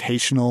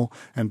representational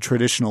and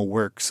traditional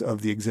works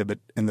of the exhibit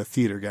in the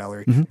theater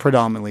gallery. Mm-hmm.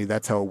 Predominantly,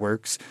 that's how it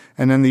works.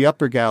 And then the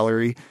upper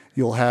gallery,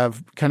 you'll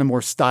have kind of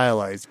more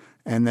stylized.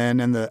 And then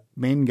in the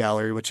main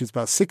gallery, which is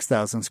about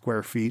 6,000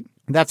 square feet,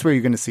 that's where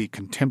you're going to see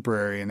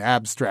contemporary and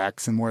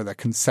abstracts and more of the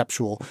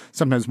conceptual,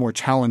 sometimes more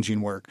challenging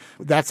work.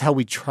 That's how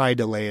we try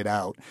to lay it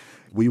out.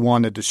 We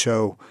wanted to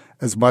show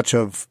as much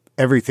of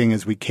everything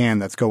as we can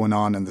that's going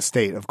on in the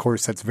state. Of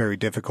course, that's very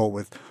difficult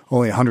with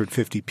only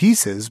 150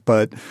 pieces,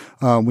 but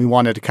we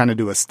wanted to kind of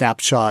do a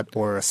snapshot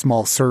or a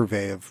small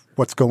survey of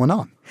what's going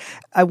on.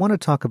 I want to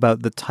talk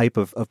about the type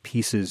of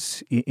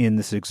pieces in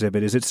this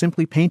exhibit. Is it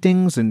simply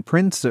paintings and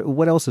prints?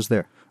 What else is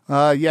there?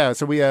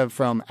 So we have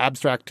from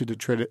abstract to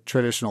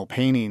traditional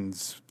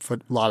paintings, a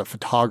lot of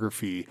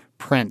photography,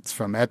 prints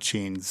from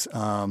etchings.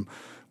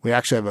 We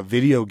actually have a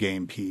video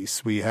game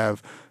piece. We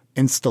have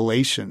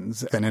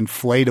installations, an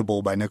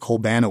inflatable by Nicole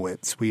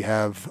Banowitz. We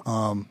have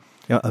an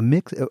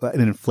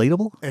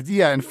inflatable?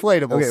 Yeah,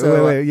 inflatable. Okay,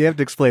 so, wait, you have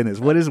to explain this.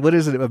 What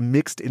is a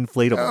mixed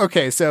inflatable?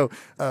 Okay, so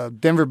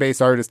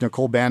Denver-based artist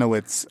Nicole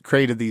Banowitz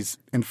created these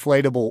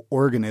inflatable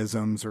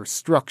organisms or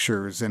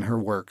structures in her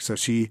work. So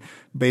she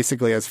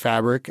basically has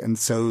fabric and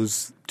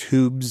sews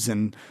tubes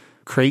and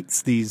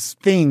creates these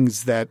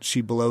things that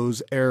she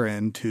blows air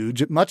into,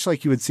 much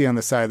like you would see on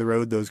the side of the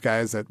road, those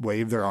guys that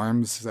wave their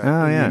arms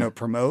that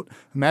promote.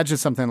 Imagine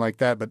something like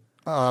that, but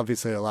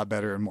obviously a lot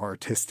better and more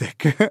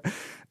artistic.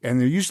 And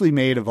they're usually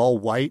made of all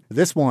white.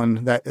 This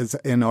one that is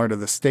in Art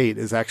of the State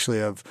is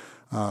actually of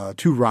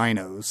 2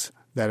 rhinos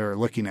that are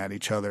looking at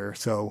each other.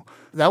 So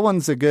that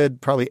one's a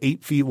good probably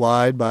 8 feet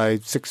wide by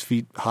 6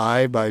 feet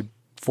high by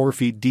 4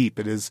 feet deep.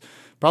 It is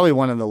probably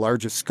one of the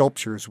largest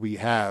sculptures we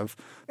have.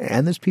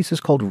 And this piece is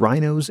called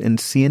Rhinos and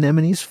Sea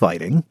Anemones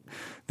Fighting.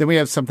 Then we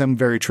have something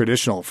very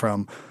traditional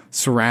from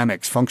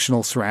ceramics,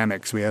 functional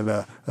ceramics. We have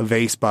a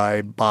vase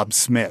by Bob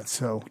Smith,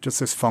 so just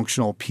this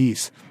functional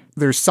piece.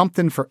 There's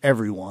something for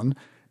everyone,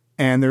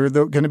 and there are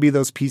going to be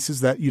those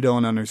pieces that you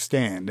don't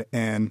understand.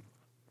 And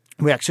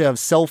we actually have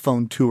cell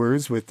phone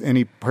tours with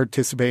any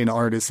participating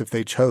artist if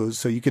they chose,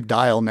 so you could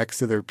dial next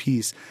to their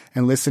piece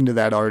and listen to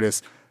that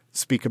artist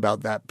speak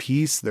about that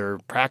piece, their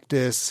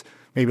practice,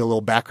 maybe a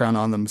little background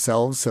on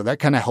themselves. So that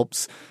kind of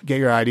helps get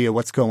your idea of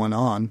what's going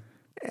on.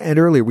 And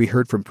earlier we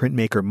heard from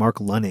printmaker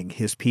Mark Lunning.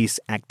 His piece,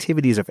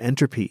 Activities of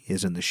Entropy,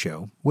 is in the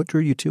show. What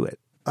drew you to it?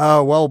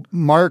 Well,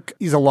 Mark,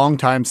 he's a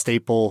longtime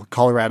staple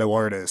Colorado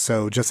artist.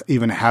 So just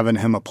even having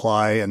him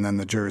apply and then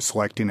the jurors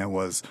selecting it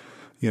was,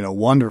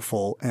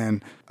 wonderful.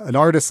 And an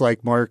artist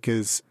like Mark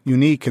is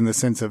unique in the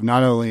sense of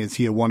not only is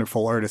he a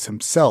wonderful artist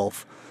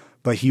himself,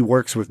 but he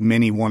works with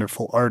many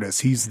wonderful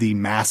artists. He's the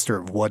master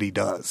of what he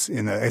does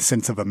in a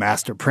sense of a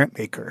master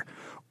printmaker.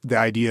 The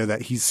idea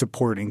that he's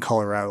supporting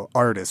Colorado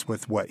artists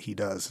with what he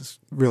does is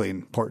really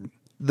important.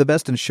 The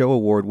Best in Show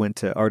award went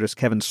to artist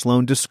Kevin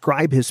Sloan.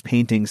 Describe his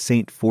painting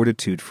Saint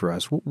Fortitude for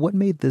us. What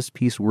made this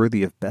piece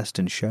worthy of Best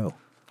in Show?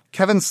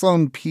 Kevin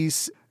Sloan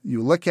piece,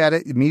 you look at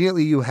it,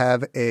 immediately you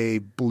have a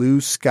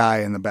blue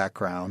sky in the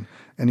background,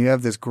 and you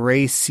have this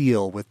gray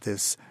seal with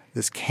this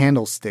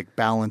candlestick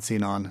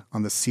balancing on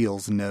the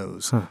seal's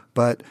nose. Huh.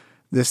 But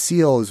the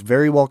seal is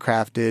very well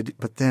crafted,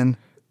 but then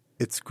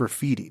it's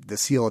graffitied. The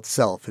seal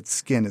itself, its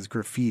skin is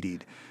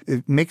graffitied.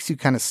 It makes you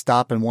kind of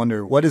stop and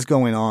wonder what is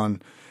going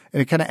on,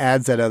 and it kind of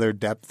adds that other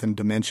depth and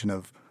dimension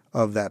of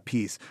that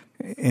piece.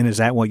 And is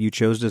that what you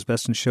chose as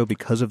Best in Show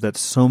because of that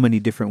so many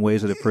different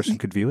ways that a person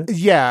could view it?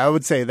 Yeah, I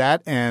would say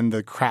that, and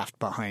the craft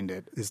behind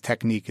it, his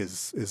technique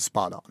is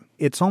spot on.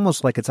 It's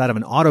almost like it's out of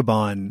an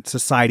Audubon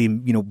Society,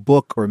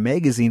 book or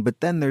magazine,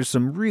 but then there's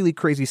some really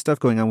crazy stuff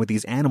going on with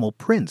these animal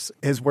prints.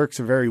 His works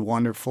are very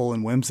wonderful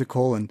and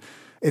whimsical, and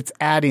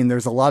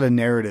there's a lot of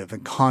narrative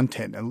and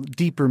content, a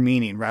deeper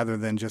meaning rather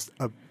than just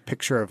a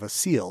picture of a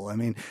seal. I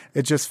mean,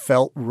 it just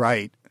felt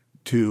right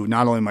to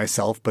not only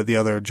myself, but the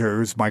other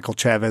jurors, Michael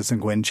Chavez and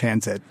Gwen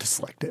Chanzet, to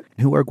select it.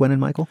 Who are Gwen and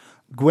Michael?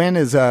 Gwen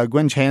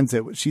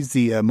Chanzit. She's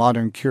the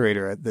modern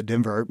curator at the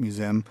Denver Art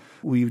Museum.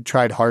 We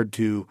tried hard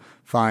to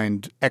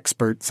find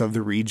experts of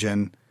the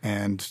region,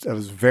 and I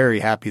was very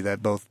happy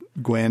that both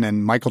Gwen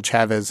and Michael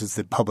Chavez is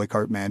the public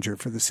art manager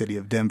for the city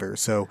of Denver.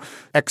 So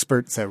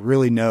experts that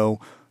really know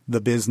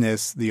the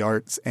business, the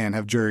arts, and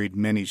have juried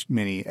many,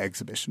 many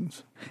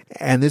exhibitions.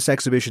 And this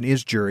exhibition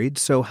is juried,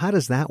 so how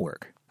does that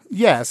work?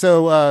 Yeah,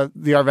 so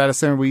the Arvada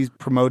Center, we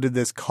promoted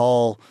this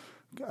call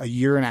a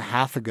year and a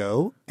half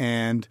ago,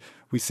 and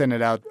we sent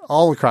it out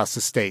all across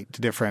the state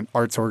to different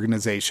arts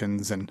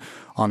organizations and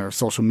on our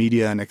social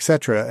media and et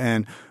cetera.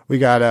 And we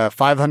got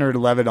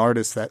 511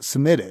 artists that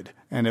submitted,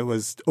 and it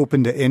was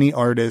open to any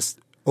artist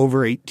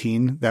over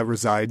 18 that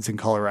resides in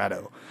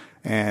Colorado.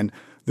 And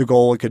the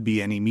goal, it could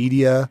be any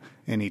media,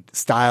 any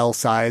style,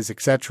 size,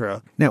 et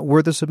cetera. Now,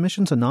 were the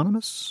submissions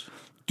anonymous?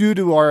 Due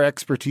to our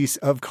expertise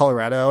of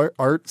Colorado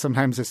art,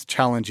 sometimes it's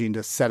challenging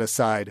to set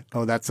aside,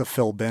 oh, that's a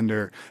Phil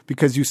Bender,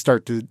 because you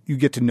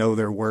get to know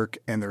their work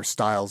and their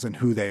styles and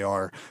who they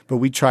are. But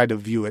we try to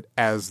view it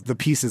as the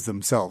pieces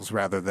themselves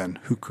rather than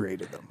who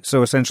created them.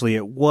 So essentially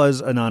it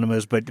was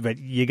anonymous, but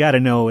you got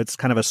to know it's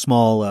kind of a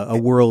small a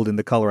world in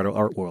the Colorado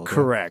art world.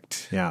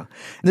 Correct. Right? Yeah.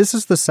 This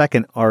is the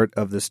second Art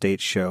of the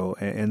State show,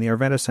 and the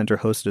Arvada Center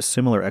hosted a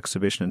similar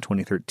exhibition in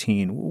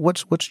 2013.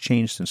 What's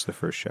changed since the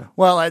first show?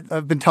 Well,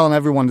 I've been telling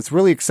everyone it's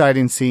really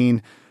exciting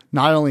seeing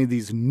not only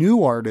these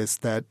new artists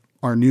that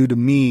are new to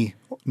me,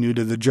 new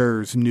to the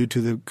jurors, new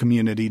to the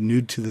community,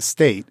 new to the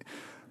state,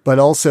 but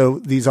also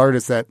these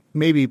artists that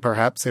maybe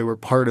perhaps they were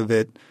part of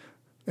it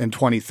in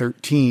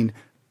 2013,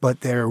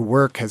 but their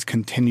work has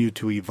continued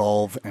to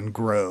evolve and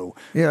grow.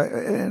 Yeah,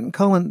 and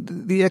Colin,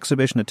 the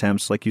exhibition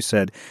attempts, like you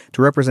said,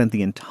 to represent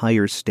the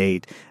entire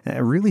state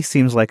really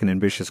seems like an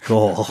ambitious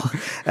goal.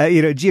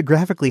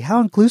 Geographically,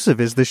 how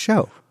inclusive is this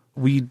show?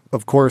 We,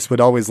 of course,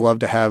 would always love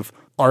to have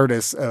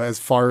artists as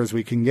far as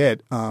we can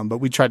get, but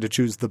we try to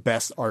choose the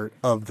best art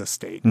of the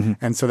state. Mm-hmm.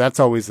 And so that's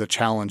always the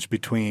challenge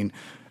between,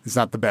 it's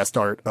not the best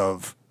art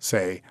of,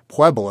 say,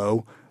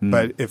 Pueblo,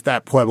 but if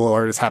that Pueblo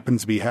artist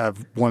happens to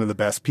have one of the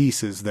best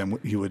pieces, then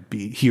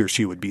he or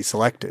she would be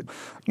selected.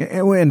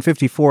 And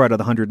 54 out of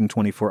the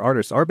 124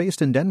 artists are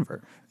based in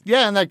Denver.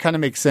 Yeah, and that kind of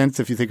makes sense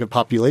if you think of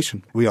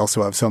population. We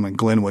also have some in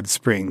Glenwood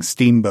Springs,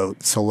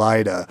 Steamboat,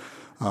 Salida,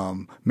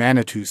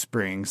 Manitou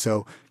Springs,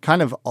 so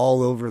kind of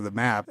all over the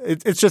map.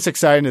 It's just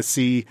exciting to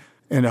see,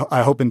 and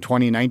I hope in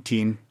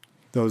 2019,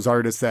 those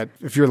artists that,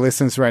 if you're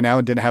listening to this right now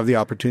and didn't have the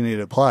opportunity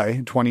to apply,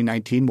 in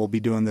 2019 we'll be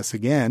doing this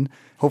again.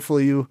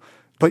 Hopefully you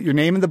put your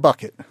name in the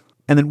bucket.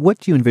 And then what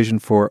do you envision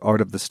for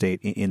Art of the State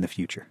in the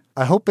future?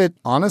 I hope it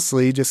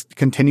honestly just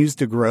continues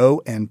to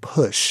grow and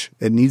push.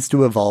 It needs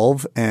to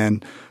evolve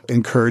and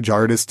encourage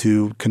artists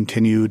to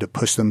continue to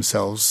push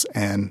themselves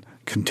and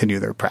continue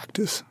their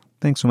practice.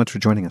 Thanks so much for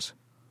joining us.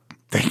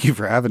 Thank you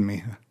for having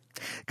me.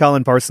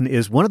 Colin Parson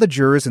is one of the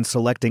jurors in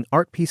selecting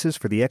art pieces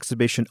for the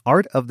exhibition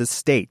Art of the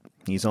State.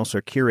 He's also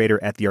a curator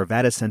at the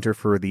Arvada Center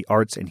for the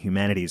Arts and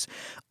Humanities.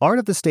 Art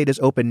of the State is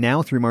open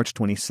now through March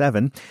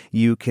 27.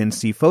 You can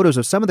see photos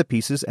of some of the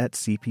pieces at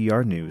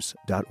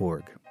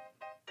cprnews.org.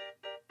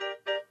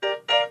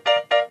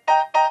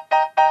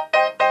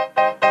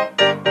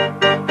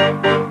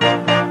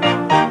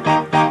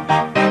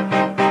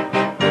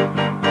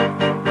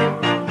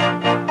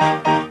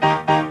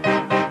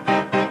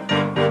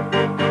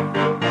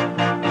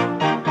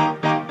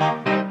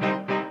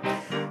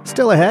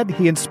 Still ahead,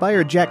 he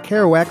inspired Jack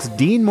Kerouac's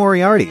Dean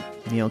Moriarty.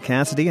 Neal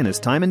Cassidy and his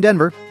time in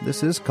Denver.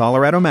 This is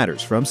Colorado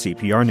Matters from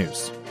CPR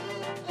News.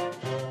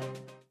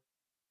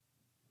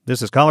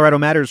 This is Colorado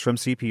Matters from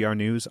CPR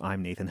News.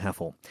 I'm Nathan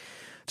Heffel.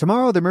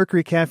 Tomorrow, the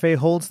Mercury Cafe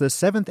holds the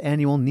 7th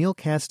annual Neal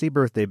Cassidy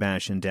Birthday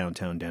Bash in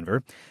downtown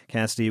Denver.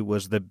 Cassidy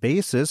was the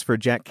basis for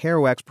Jack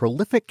Kerouac's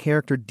prolific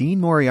character Dean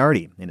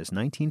Moriarty in his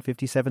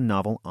 1957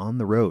 novel On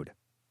the Road.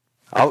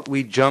 Out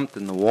we jumped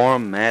in the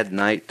warm, mad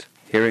night,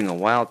 hearing a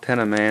wild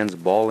tenor man's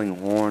bawling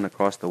horn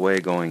across the way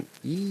going,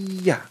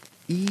 ee-yah,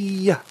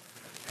 ee-yah,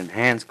 and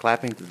hands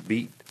clapping to the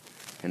beat,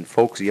 and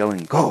folks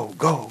yelling, go,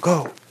 go,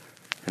 go.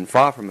 And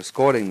far from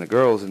escorting the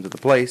girls into the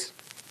place,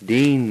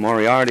 Dean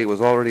Moriarty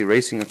was already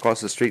racing across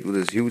the street with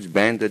his huge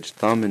bandaged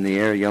thumb in the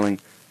air yelling,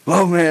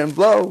 blow, man,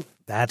 blow.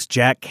 That's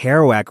Jack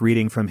Kerouac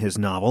reading from his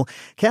novel.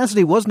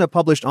 Cassidy wasn't a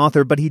published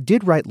author, but he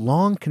did write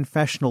long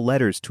confessional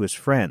letters to his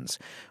friends.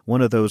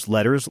 One of those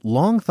letters,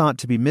 long thought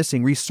to be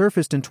missing,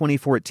 resurfaced in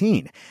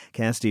 2014.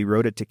 Cassidy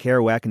wrote it to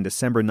Kerouac in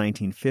December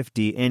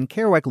 1950, and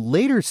Kerouac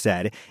later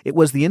said it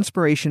was the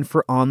inspiration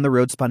for On the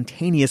Road's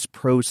spontaneous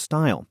prose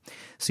style.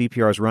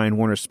 CPR's Ryan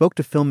Warner spoke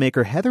to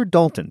filmmaker Heather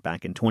Dalton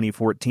back in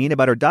 2014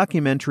 about her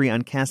documentary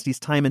on Cassidy's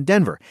time in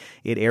Denver.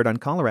 It aired on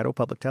Colorado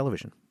Public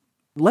Television.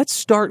 Let's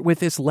start with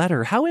this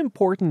letter. How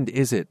important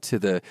is it to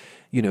the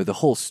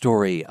whole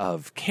story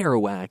of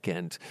Kerouac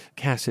and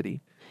Cassidy?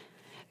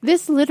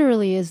 This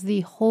literally is the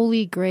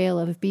holy grail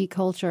of beat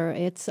culture.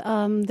 It's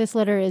this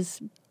letter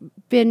is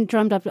been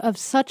drummed up of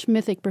such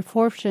mythic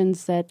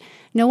proportions that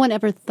no one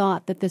ever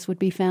thought that this would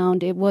be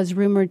found. It was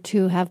rumored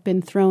to have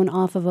been thrown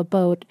off of a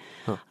boat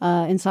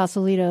in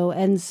Sausalito.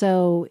 And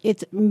so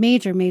it's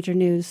major, major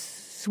news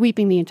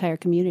sweeping the entire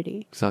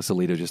community.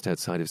 Sausalito, just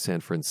outside of San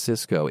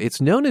Francisco. It's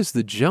known as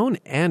the Joan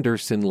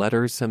Anderson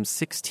letter, some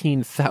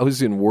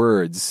 16,000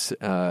 words.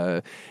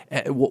 Tell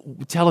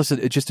us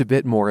just a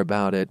bit more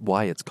about it,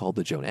 why it's called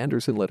the Joan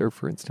Anderson letter,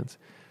 for instance.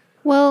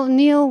 Well,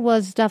 Neil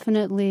was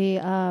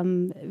definitely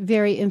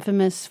very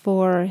infamous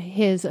for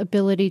his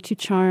ability to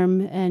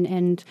charm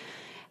and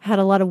had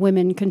a lot of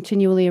women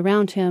continually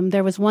around him.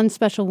 There was one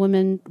special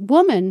woman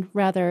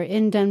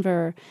in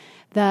Denver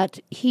that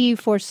he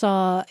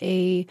foresaw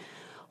a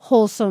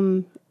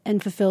wholesome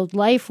and fulfilled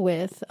life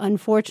with.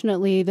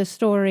 Unfortunately, the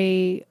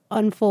story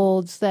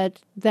unfolds that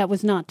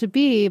was not to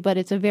be, but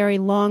it's a very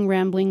long,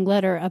 rambling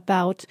letter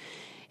about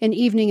an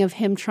evening of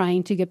him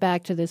trying to get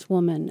back to this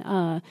woman.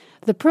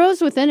 The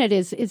prose within it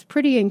is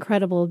pretty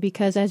incredible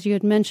because, as you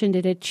had mentioned,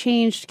 it had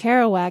changed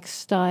Kerouac's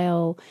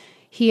style.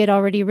 He had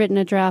already written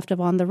a draft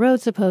of On the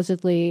Road,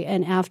 supposedly,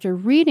 and after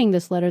reading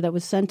this letter that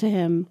was sent to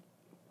him,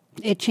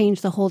 it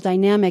changed the whole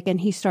dynamic,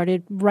 and he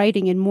started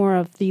writing in more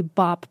of the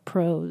bop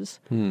prose.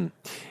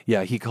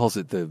 Yeah, he calls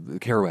it,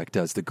 Kerouac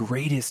does, the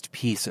greatest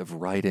piece of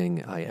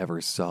writing I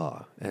ever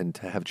saw. And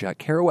to have Jack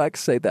Kerouac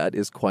say that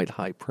is quite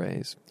high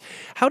praise.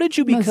 How did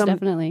you become... Most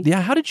definitely.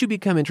 Yeah, how did you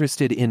become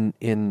interested in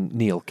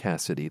Neal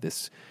Cassady,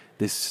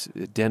 this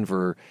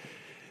Denver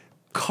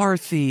car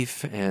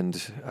thief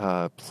and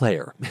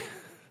player?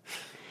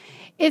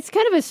 It's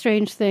kind of a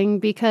strange thing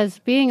because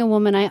being a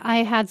woman,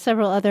 I had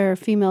several other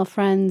female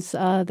friends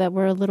that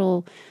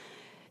were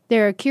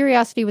their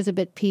curiosity was a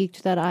bit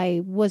piqued that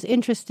I was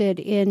interested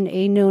in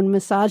a known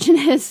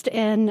misogynist.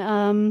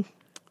 And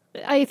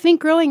I think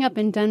growing up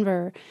in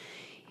Denver,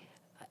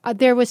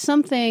 there was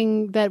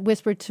something that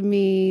whispered to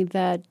me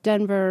that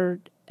Denver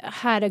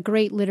had a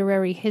great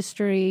literary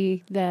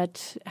history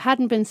that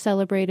hadn't been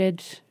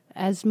celebrated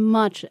as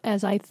much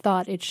as I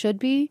thought it should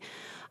be.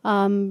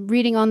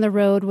 Reading On the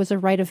Road was a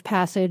rite of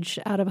passage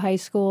out of high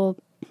school,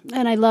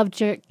 and I loved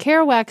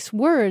Kerouac's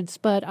words,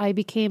 but I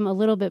became a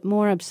little bit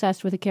more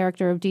obsessed with the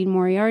character of Dean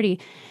Moriarty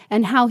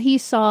and how he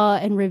saw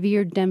and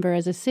revered Denver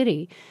as a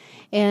city.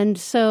 And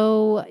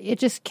so it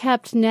just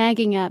kept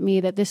nagging at me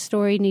that this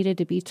story needed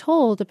to be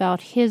told about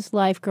his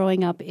life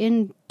growing up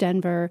in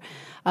Denver.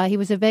 He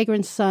was a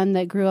vagrant son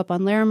that grew up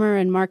on Larimer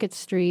and Market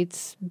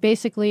Streets,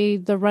 basically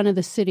the run of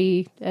the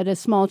city, and a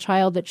small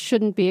child that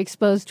shouldn't be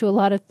exposed to a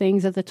lot of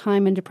things at the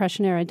time in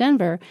Depression-era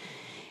Denver.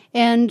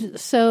 And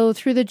so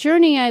through the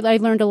journey, I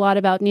learned a lot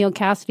about Neal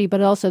Cassady,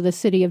 but also the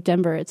city of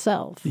Denver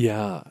itself.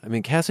 Yeah. I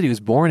mean, Cassady was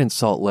born in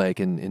Salt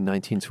Lake in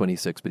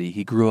 1926, but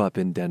he grew up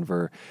in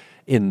Denver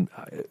in,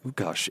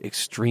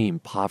 extreme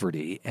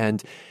poverty.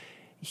 And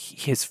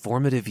his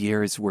formative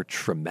years were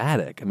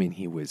traumatic. I mean,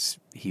 he was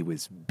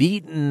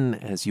beaten,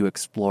 as you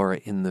explore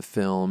in the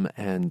film.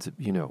 And,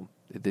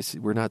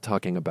 we're not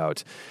talking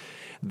about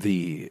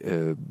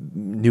the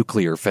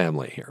nuclear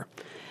family here.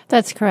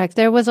 That's correct.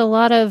 There was a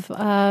lot of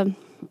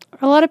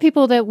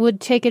people that would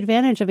take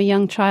advantage of a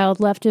young child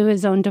left to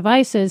his own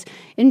devices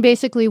in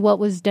basically what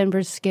was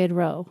Denver's Skid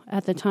Row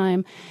at the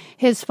time.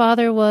 His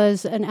father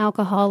was an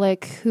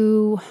alcoholic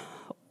who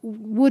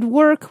would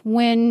work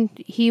when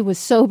he was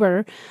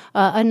sober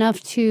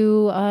enough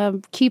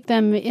to keep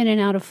them in and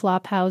out of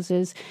flop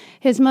houses.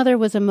 His mother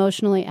was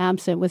emotionally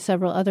absent with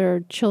several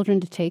other children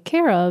to take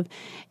care of.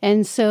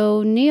 And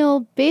so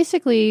Neal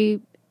basically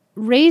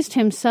raised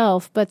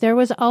himself, but there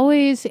was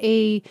always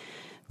a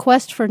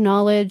quest for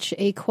knowledge,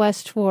 a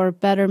quest for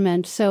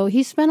betterment. So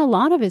he spent a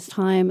lot of his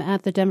time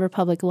at the Denver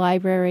Public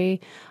Library.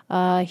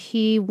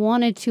 He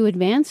wanted to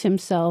advance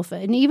himself.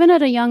 And even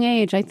at a young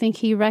age, I think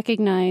he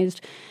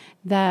recognized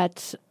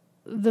that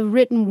the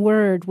written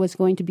word was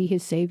going to be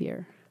his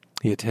savior.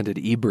 He attended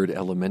Ebert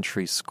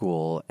Elementary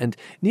School. And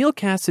Neal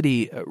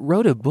Cassady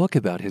wrote a book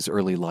about his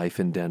early life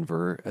in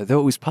Denver, though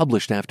it was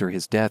published after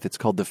his death. It's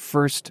called The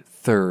First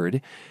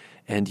Third.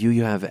 And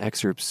you have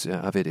excerpts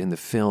of it in the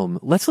film.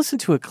 Let's listen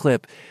to a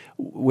clip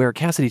where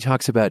Cassady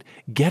talks about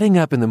getting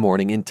up in the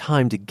morning in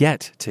time to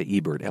get to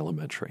Ebert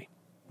Elementary.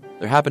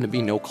 There happened to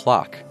be no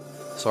clock,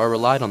 so I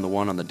relied on the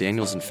one on the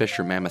Daniels and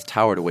Fisher Mammoth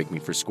Tower to wake me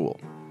for school.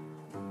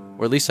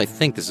 Or at least I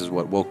think this is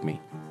what woke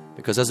me,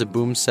 because as it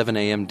boomed 7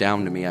 a.m.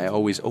 down to me, I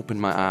always opened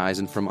my eyes,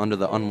 and from under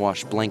the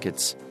unwashed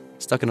blankets,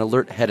 stuck an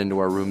alert head into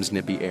our room's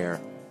nippy air.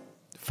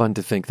 Fun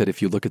to think that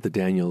if you look at the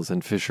Daniels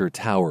and Fisher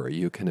Tower,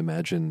 you can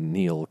imagine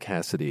Neal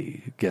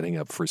Cassady getting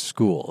up for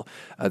school.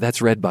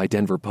 That's read by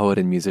Denver poet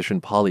and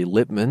musician Polly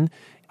Lipman.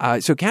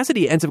 So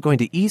Cassady ends up going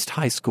to East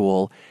High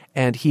School,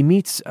 and he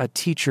meets a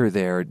teacher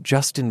there,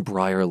 Justin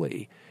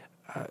Brierly.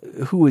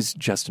 Who is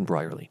Justin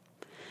Brierly?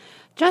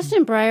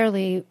 Justin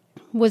Brierly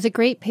was a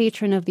great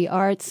patron of the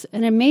arts,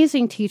 an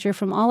amazing teacher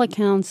from all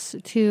accounts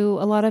to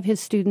a lot of his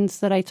students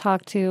that I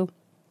talked to.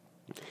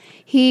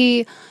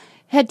 He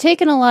had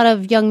taken a lot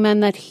of young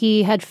men that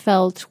he had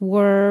felt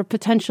were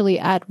potentially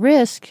at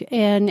risk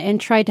and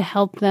tried to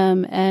help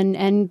them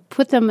and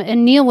put them.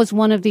 And Neil was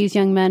one of these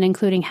young men,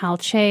 including Hal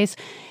Chase,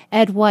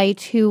 Ed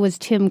White, who was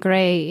Tim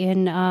Gray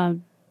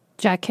in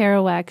Jack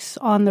Kerouac's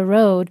On the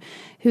Road,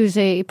 who's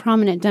a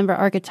prominent Denver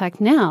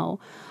architect now.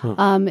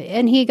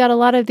 And he got a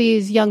lot of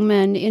these young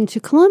men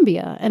into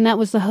Columbia, and that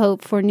was the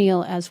hope for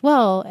Neil as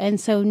well. And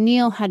so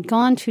Neil had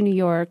gone to New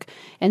York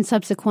and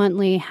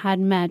subsequently had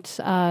met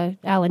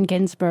Allen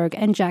Ginsberg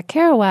and Jack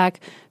Kerouac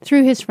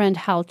through his friend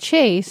Hal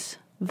Chase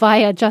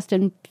via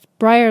Justin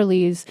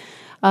Brierley's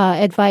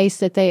advice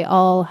that they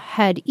all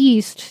head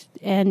east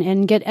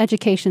and get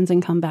educations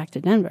and come back to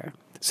Denver.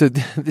 So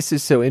this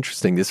is so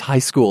interesting. This high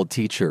school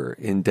teacher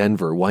in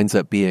Denver winds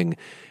up being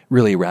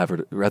really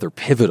rather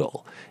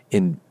pivotal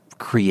in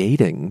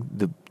creating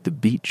the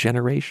Beat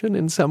generation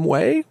in some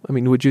way. I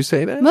mean, would you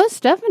say that?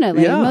 Most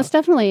definitely. Yeah. Most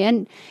definitely.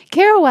 And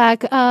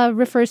Kerouac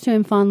refers to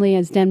him fondly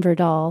as Denver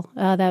Doll.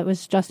 That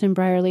was Justin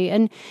Brierley.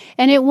 And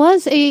it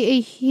was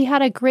he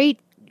had a great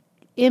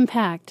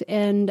impact,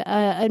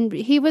 and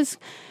he was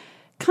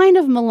kind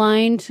of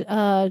maligned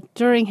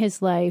during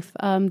his life.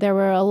 There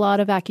were a lot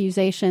of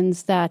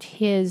accusations that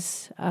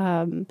his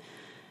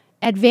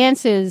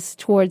advances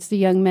towards the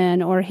young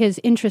men or his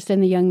interest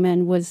in the young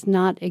men was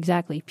not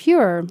exactly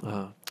pure.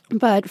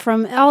 But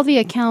from all the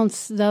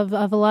accounts of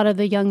a lot of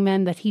the young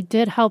men that he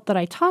did help that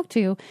I talked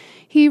to,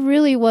 he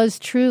really was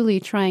truly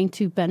trying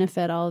to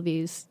benefit all of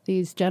these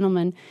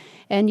gentlemen.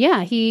 And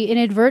yeah, he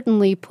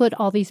inadvertently put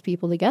all these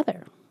people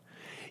together.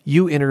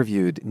 You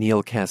interviewed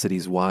Neal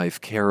Cassidy's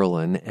wife,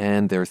 Carolyn,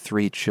 and their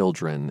 3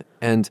 children.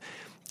 And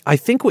I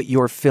think what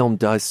your film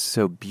does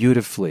so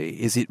beautifully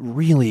is it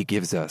really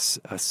gives us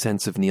a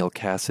sense of Neal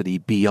Cassidy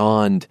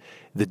beyond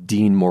the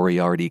Dean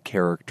Moriarty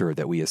character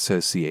that we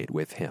associate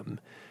with him.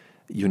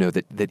 You know,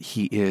 that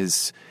he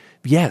is,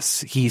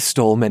 yes, he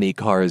stole many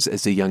cars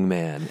as a young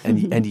man,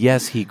 and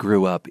yes, he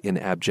grew up in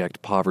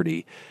abject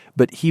poverty,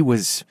 but he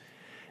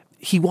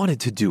wanted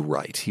to do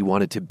right. He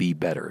wanted to be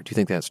better. Do you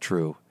think that's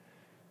true?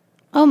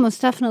 Oh,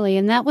 most definitely.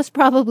 And that was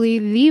probably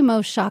the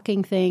most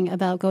shocking thing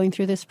about going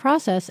through this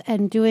process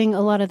and doing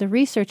a lot of the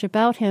research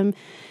about him,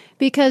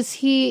 because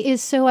he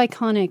is so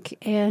iconic.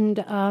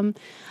 And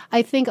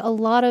I think a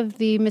lot of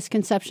the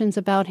misconceptions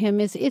about him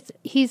is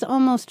he's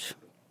almost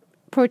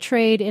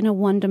portrayed in a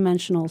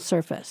one-dimensional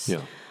surface.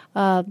 Yeah.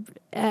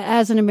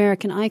 As an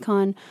American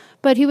icon,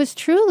 but he was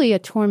truly a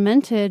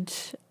tormented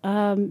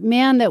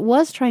man that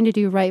was trying to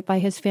do right by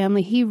his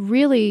family. He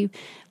really,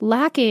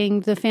 lacking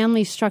the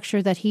family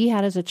structure that he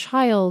had as a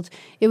child,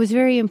 it was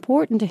very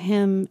important to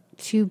him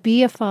to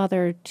be a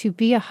father, to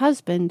be a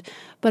husband,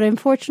 but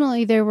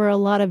unfortunately there were a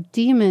lot of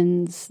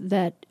demons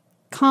that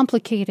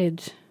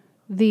complicated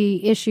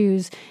the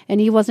issues,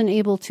 and he wasn't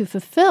able to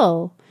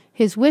fulfill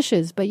his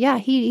wishes. But yeah,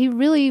 he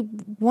really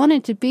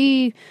wanted to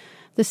be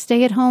the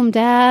stay-at-home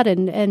dad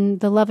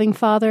and the loving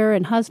father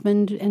and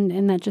husband,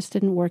 and that just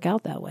didn't work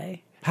out that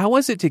way. How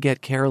was it to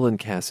get Carolyn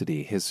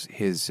Cassidy, his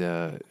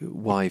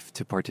wife,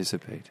 to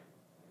participate?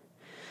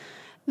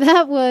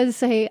 That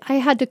was I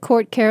had to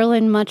court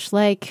Carolyn much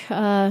like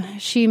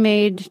she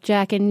made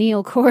Jack and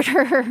Neil court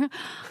her.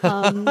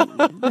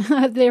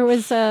 It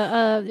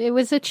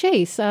was a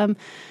chase.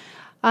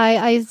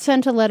 I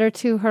sent a letter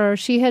to her.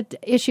 She had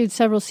issued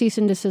several cease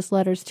and desist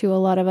letters to a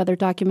lot of other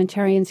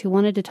documentarians who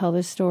wanted to tell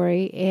this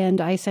story, and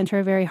I sent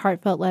her a very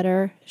heartfelt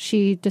letter.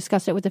 She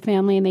discussed it with the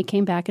family, and they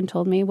came back and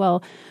told me,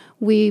 well,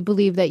 we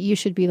believe that you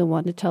should be the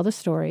one to tell the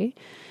story.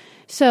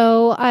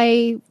 So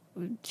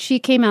she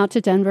came out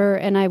to Denver,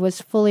 and I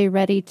was fully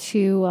ready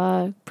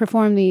to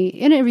perform the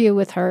interview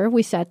with her.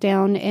 We sat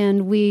down,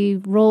 and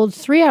we rolled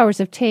 3 hours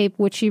of tape,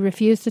 which she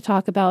refused to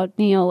talk about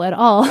Neil at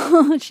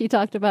all. She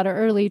talked about her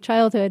early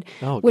childhood,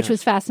 which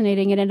was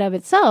fascinating in and of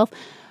itself.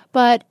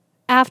 But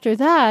after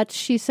that,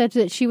 she said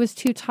that she was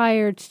too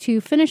tired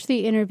to finish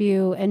the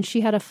interview, and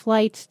she had a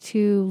flight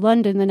to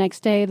London the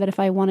next day, that if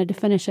I wanted to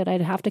finish it,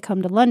 I'd have to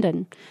come to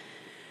London.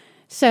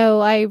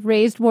 So I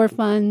raised more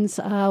funds,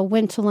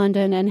 went to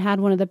London, and had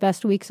one of the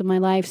best weeks of my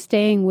life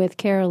staying with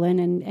Carolyn.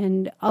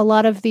 And a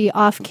lot of the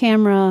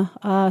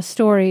off-camera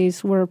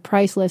stories were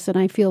priceless, and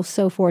I feel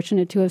so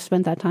fortunate to have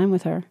spent that time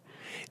with her.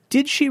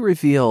 Did she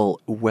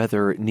reveal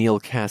whether Neal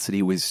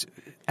Cassidy was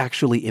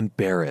actually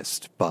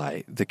embarrassed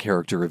by the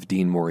character of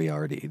Dean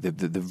Moriarty,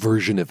 the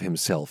version of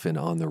himself in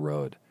On the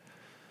Road?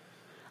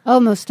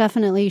 Oh, most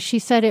definitely. She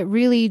said it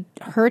really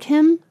hurt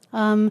him.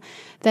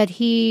 That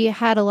he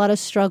had a lot of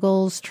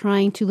struggles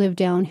trying to live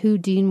down who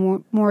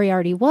Dean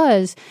Moriarty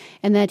was,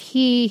 and that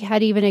he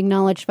had even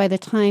acknowledged by the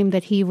time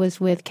that he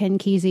was with Ken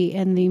Kesey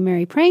and the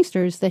Merry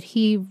Pranksters that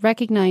he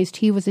recognized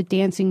he was a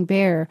dancing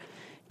bear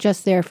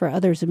just there for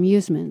others'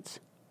 amusements.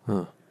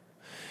 Huh.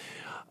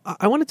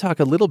 I want to talk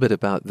a little bit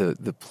about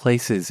the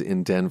places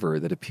in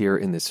Denver that appear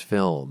in this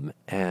film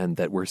and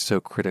that were so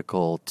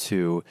critical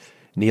to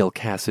Neal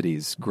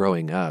Cassidy's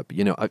growing up.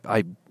 You know,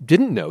 I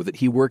didn't know that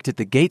he worked at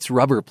the Gates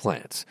rubber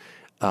plant,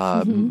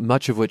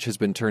 much of which has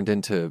been turned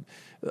into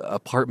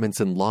apartments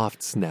and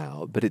lofts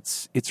now. But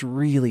it's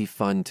really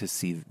fun to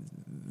see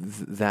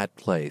that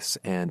place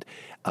and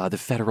the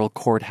federal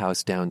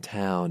courthouse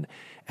downtown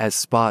as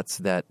spots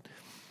that,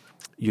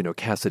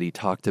 Cassidy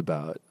talked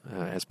about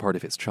as part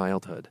of his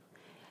childhood.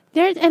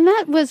 And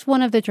that was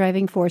one of the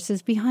driving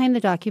forces behind the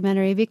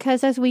documentary,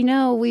 because as we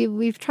know,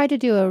 we've tried to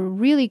do a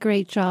really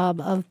great job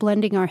of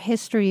blending our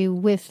history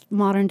with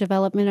modern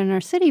development in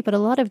our city, but a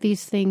lot of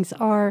these things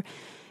are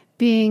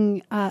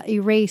being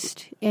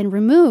erased and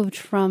removed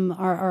from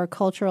our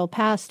cultural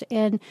past.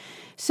 And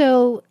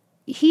so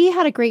he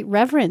had a great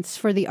reverence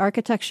for the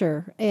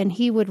architecture, and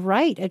he would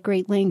write at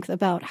great length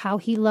about how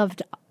he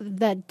loved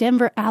that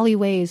Denver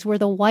alleyways were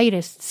the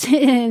whitest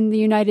in the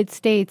United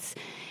States,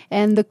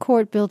 and the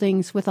court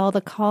buildings with all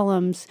the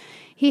columns.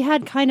 He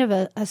had kind of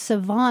a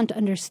savant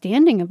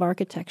understanding of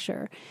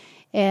architecture.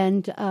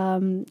 And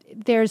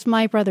there's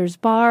My Brother's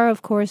Bar,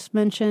 of course,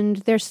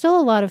 mentioned. There's still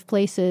a lot of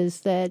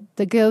places that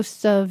the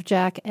ghosts of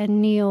Jack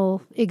and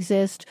Neil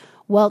exist.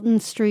 Welton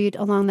Street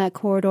along that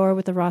corridor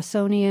with the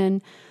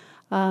Rossonian.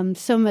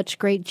 So much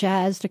great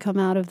jazz to come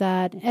out of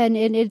that. And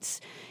it's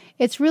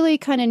really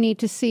kind of neat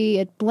to see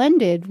it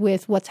blended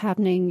with what's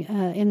happening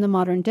in the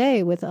modern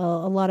day with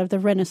a lot of the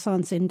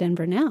Renaissance in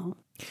Denver now.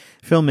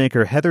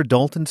 Filmmaker Heather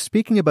Dalton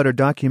speaking about her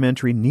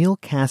documentary Neal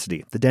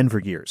Cassady, The Denver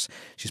Years.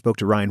 She spoke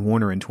to Ryan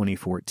Warner in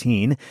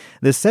 2014.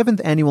 The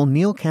 7th annual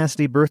Neal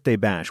Cassady Birthday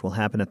Bash will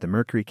happen at the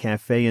Mercury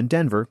Cafe in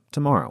Denver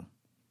tomorrow.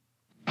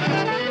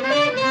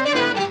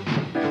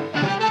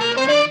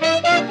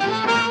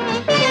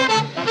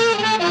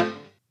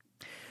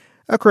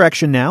 A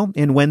correction now.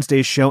 In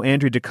Wednesday's show,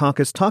 Andrew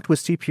Dukakis talked with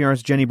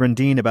CPR's Jenny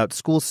Brundin about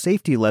school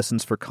safety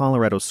lessons for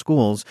Colorado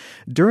schools.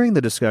 During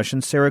the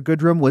discussion, Sarah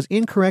Goodrum was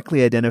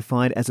incorrectly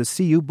identified as a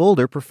CU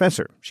Boulder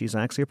professor. She's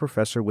actually a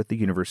professor with the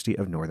University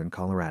of Northern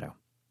Colorado.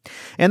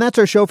 And that's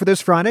our show for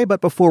this Friday, but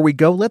before we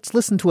go, let's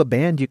listen to a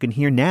band you can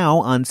hear now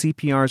on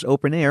CPR's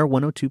Open Air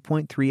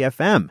 102.3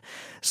 FM.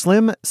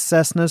 Slim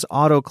Cessna's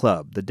Auto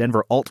Club, the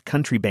Denver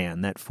alt-country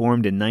band that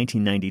formed in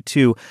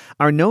 1992,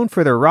 are known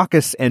for their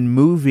raucous and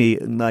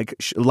movie-like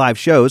live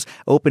shows.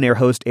 Open Air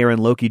host Aaron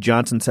Loki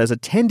Johnson says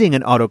attending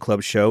an Auto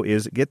Club show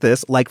is, get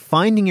this, like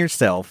finding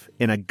yourself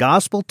in a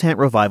gospel tent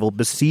revival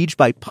besieged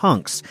by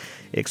punks.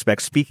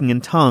 Expect speaking in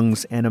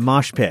tongues and a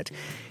mosh pit.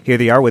 Here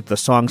they are with the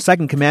song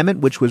Second Commandment,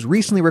 which was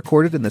recently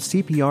recorded in the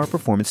CPR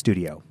Performance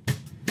Studio.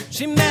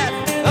 She met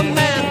a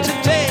man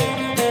today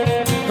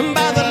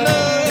by the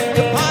look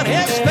upon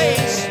his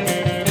face.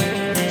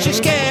 She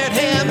scared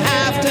him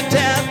half to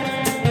death.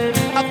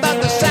 I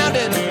thought that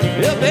sounded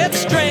a bit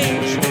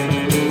strange.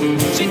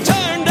 She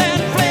turned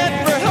and fled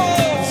for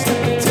home,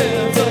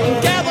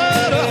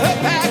 gathered her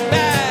pack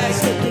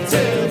bags,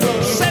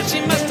 said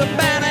she must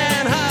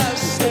abandon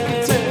us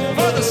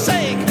for the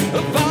sake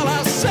of all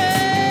our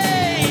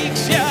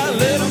sakes. Yeah,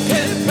 little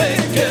kid, big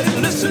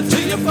kid, listen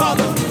to your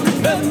father.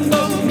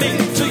 Remember me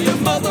to your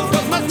mother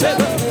was my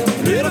tether.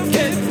 Little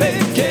kid,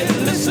 big kid,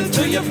 listen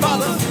to your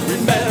father.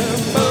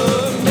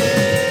 Remember me.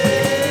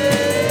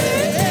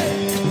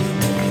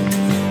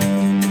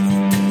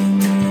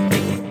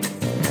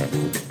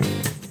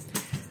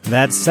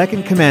 That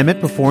Second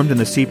Commandment performed in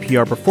the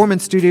CPR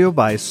Performance Studio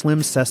by Slim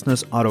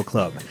Cessna's Auto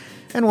Club.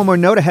 And one more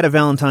note ahead of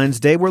Valentine's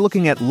Day, we're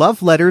looking at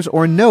love letters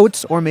or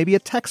notes or maybe a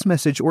text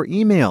message or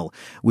email.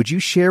 Would you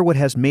share what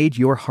has made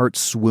your heart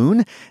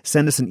swoon?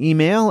 Send us an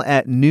email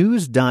at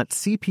news.cpr.org.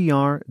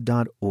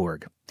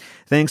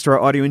 Thanks to our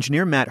audio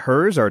engineer, Matt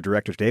Hers. Our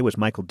director today was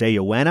Michael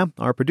DeYoanna.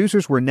 Our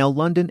producers were Nell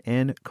London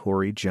and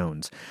Corey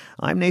Jones.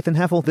 I'm Nathan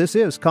Heffel. This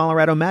is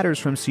Colorado Matters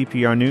from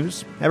CPR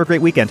News. Have a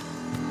great weekend.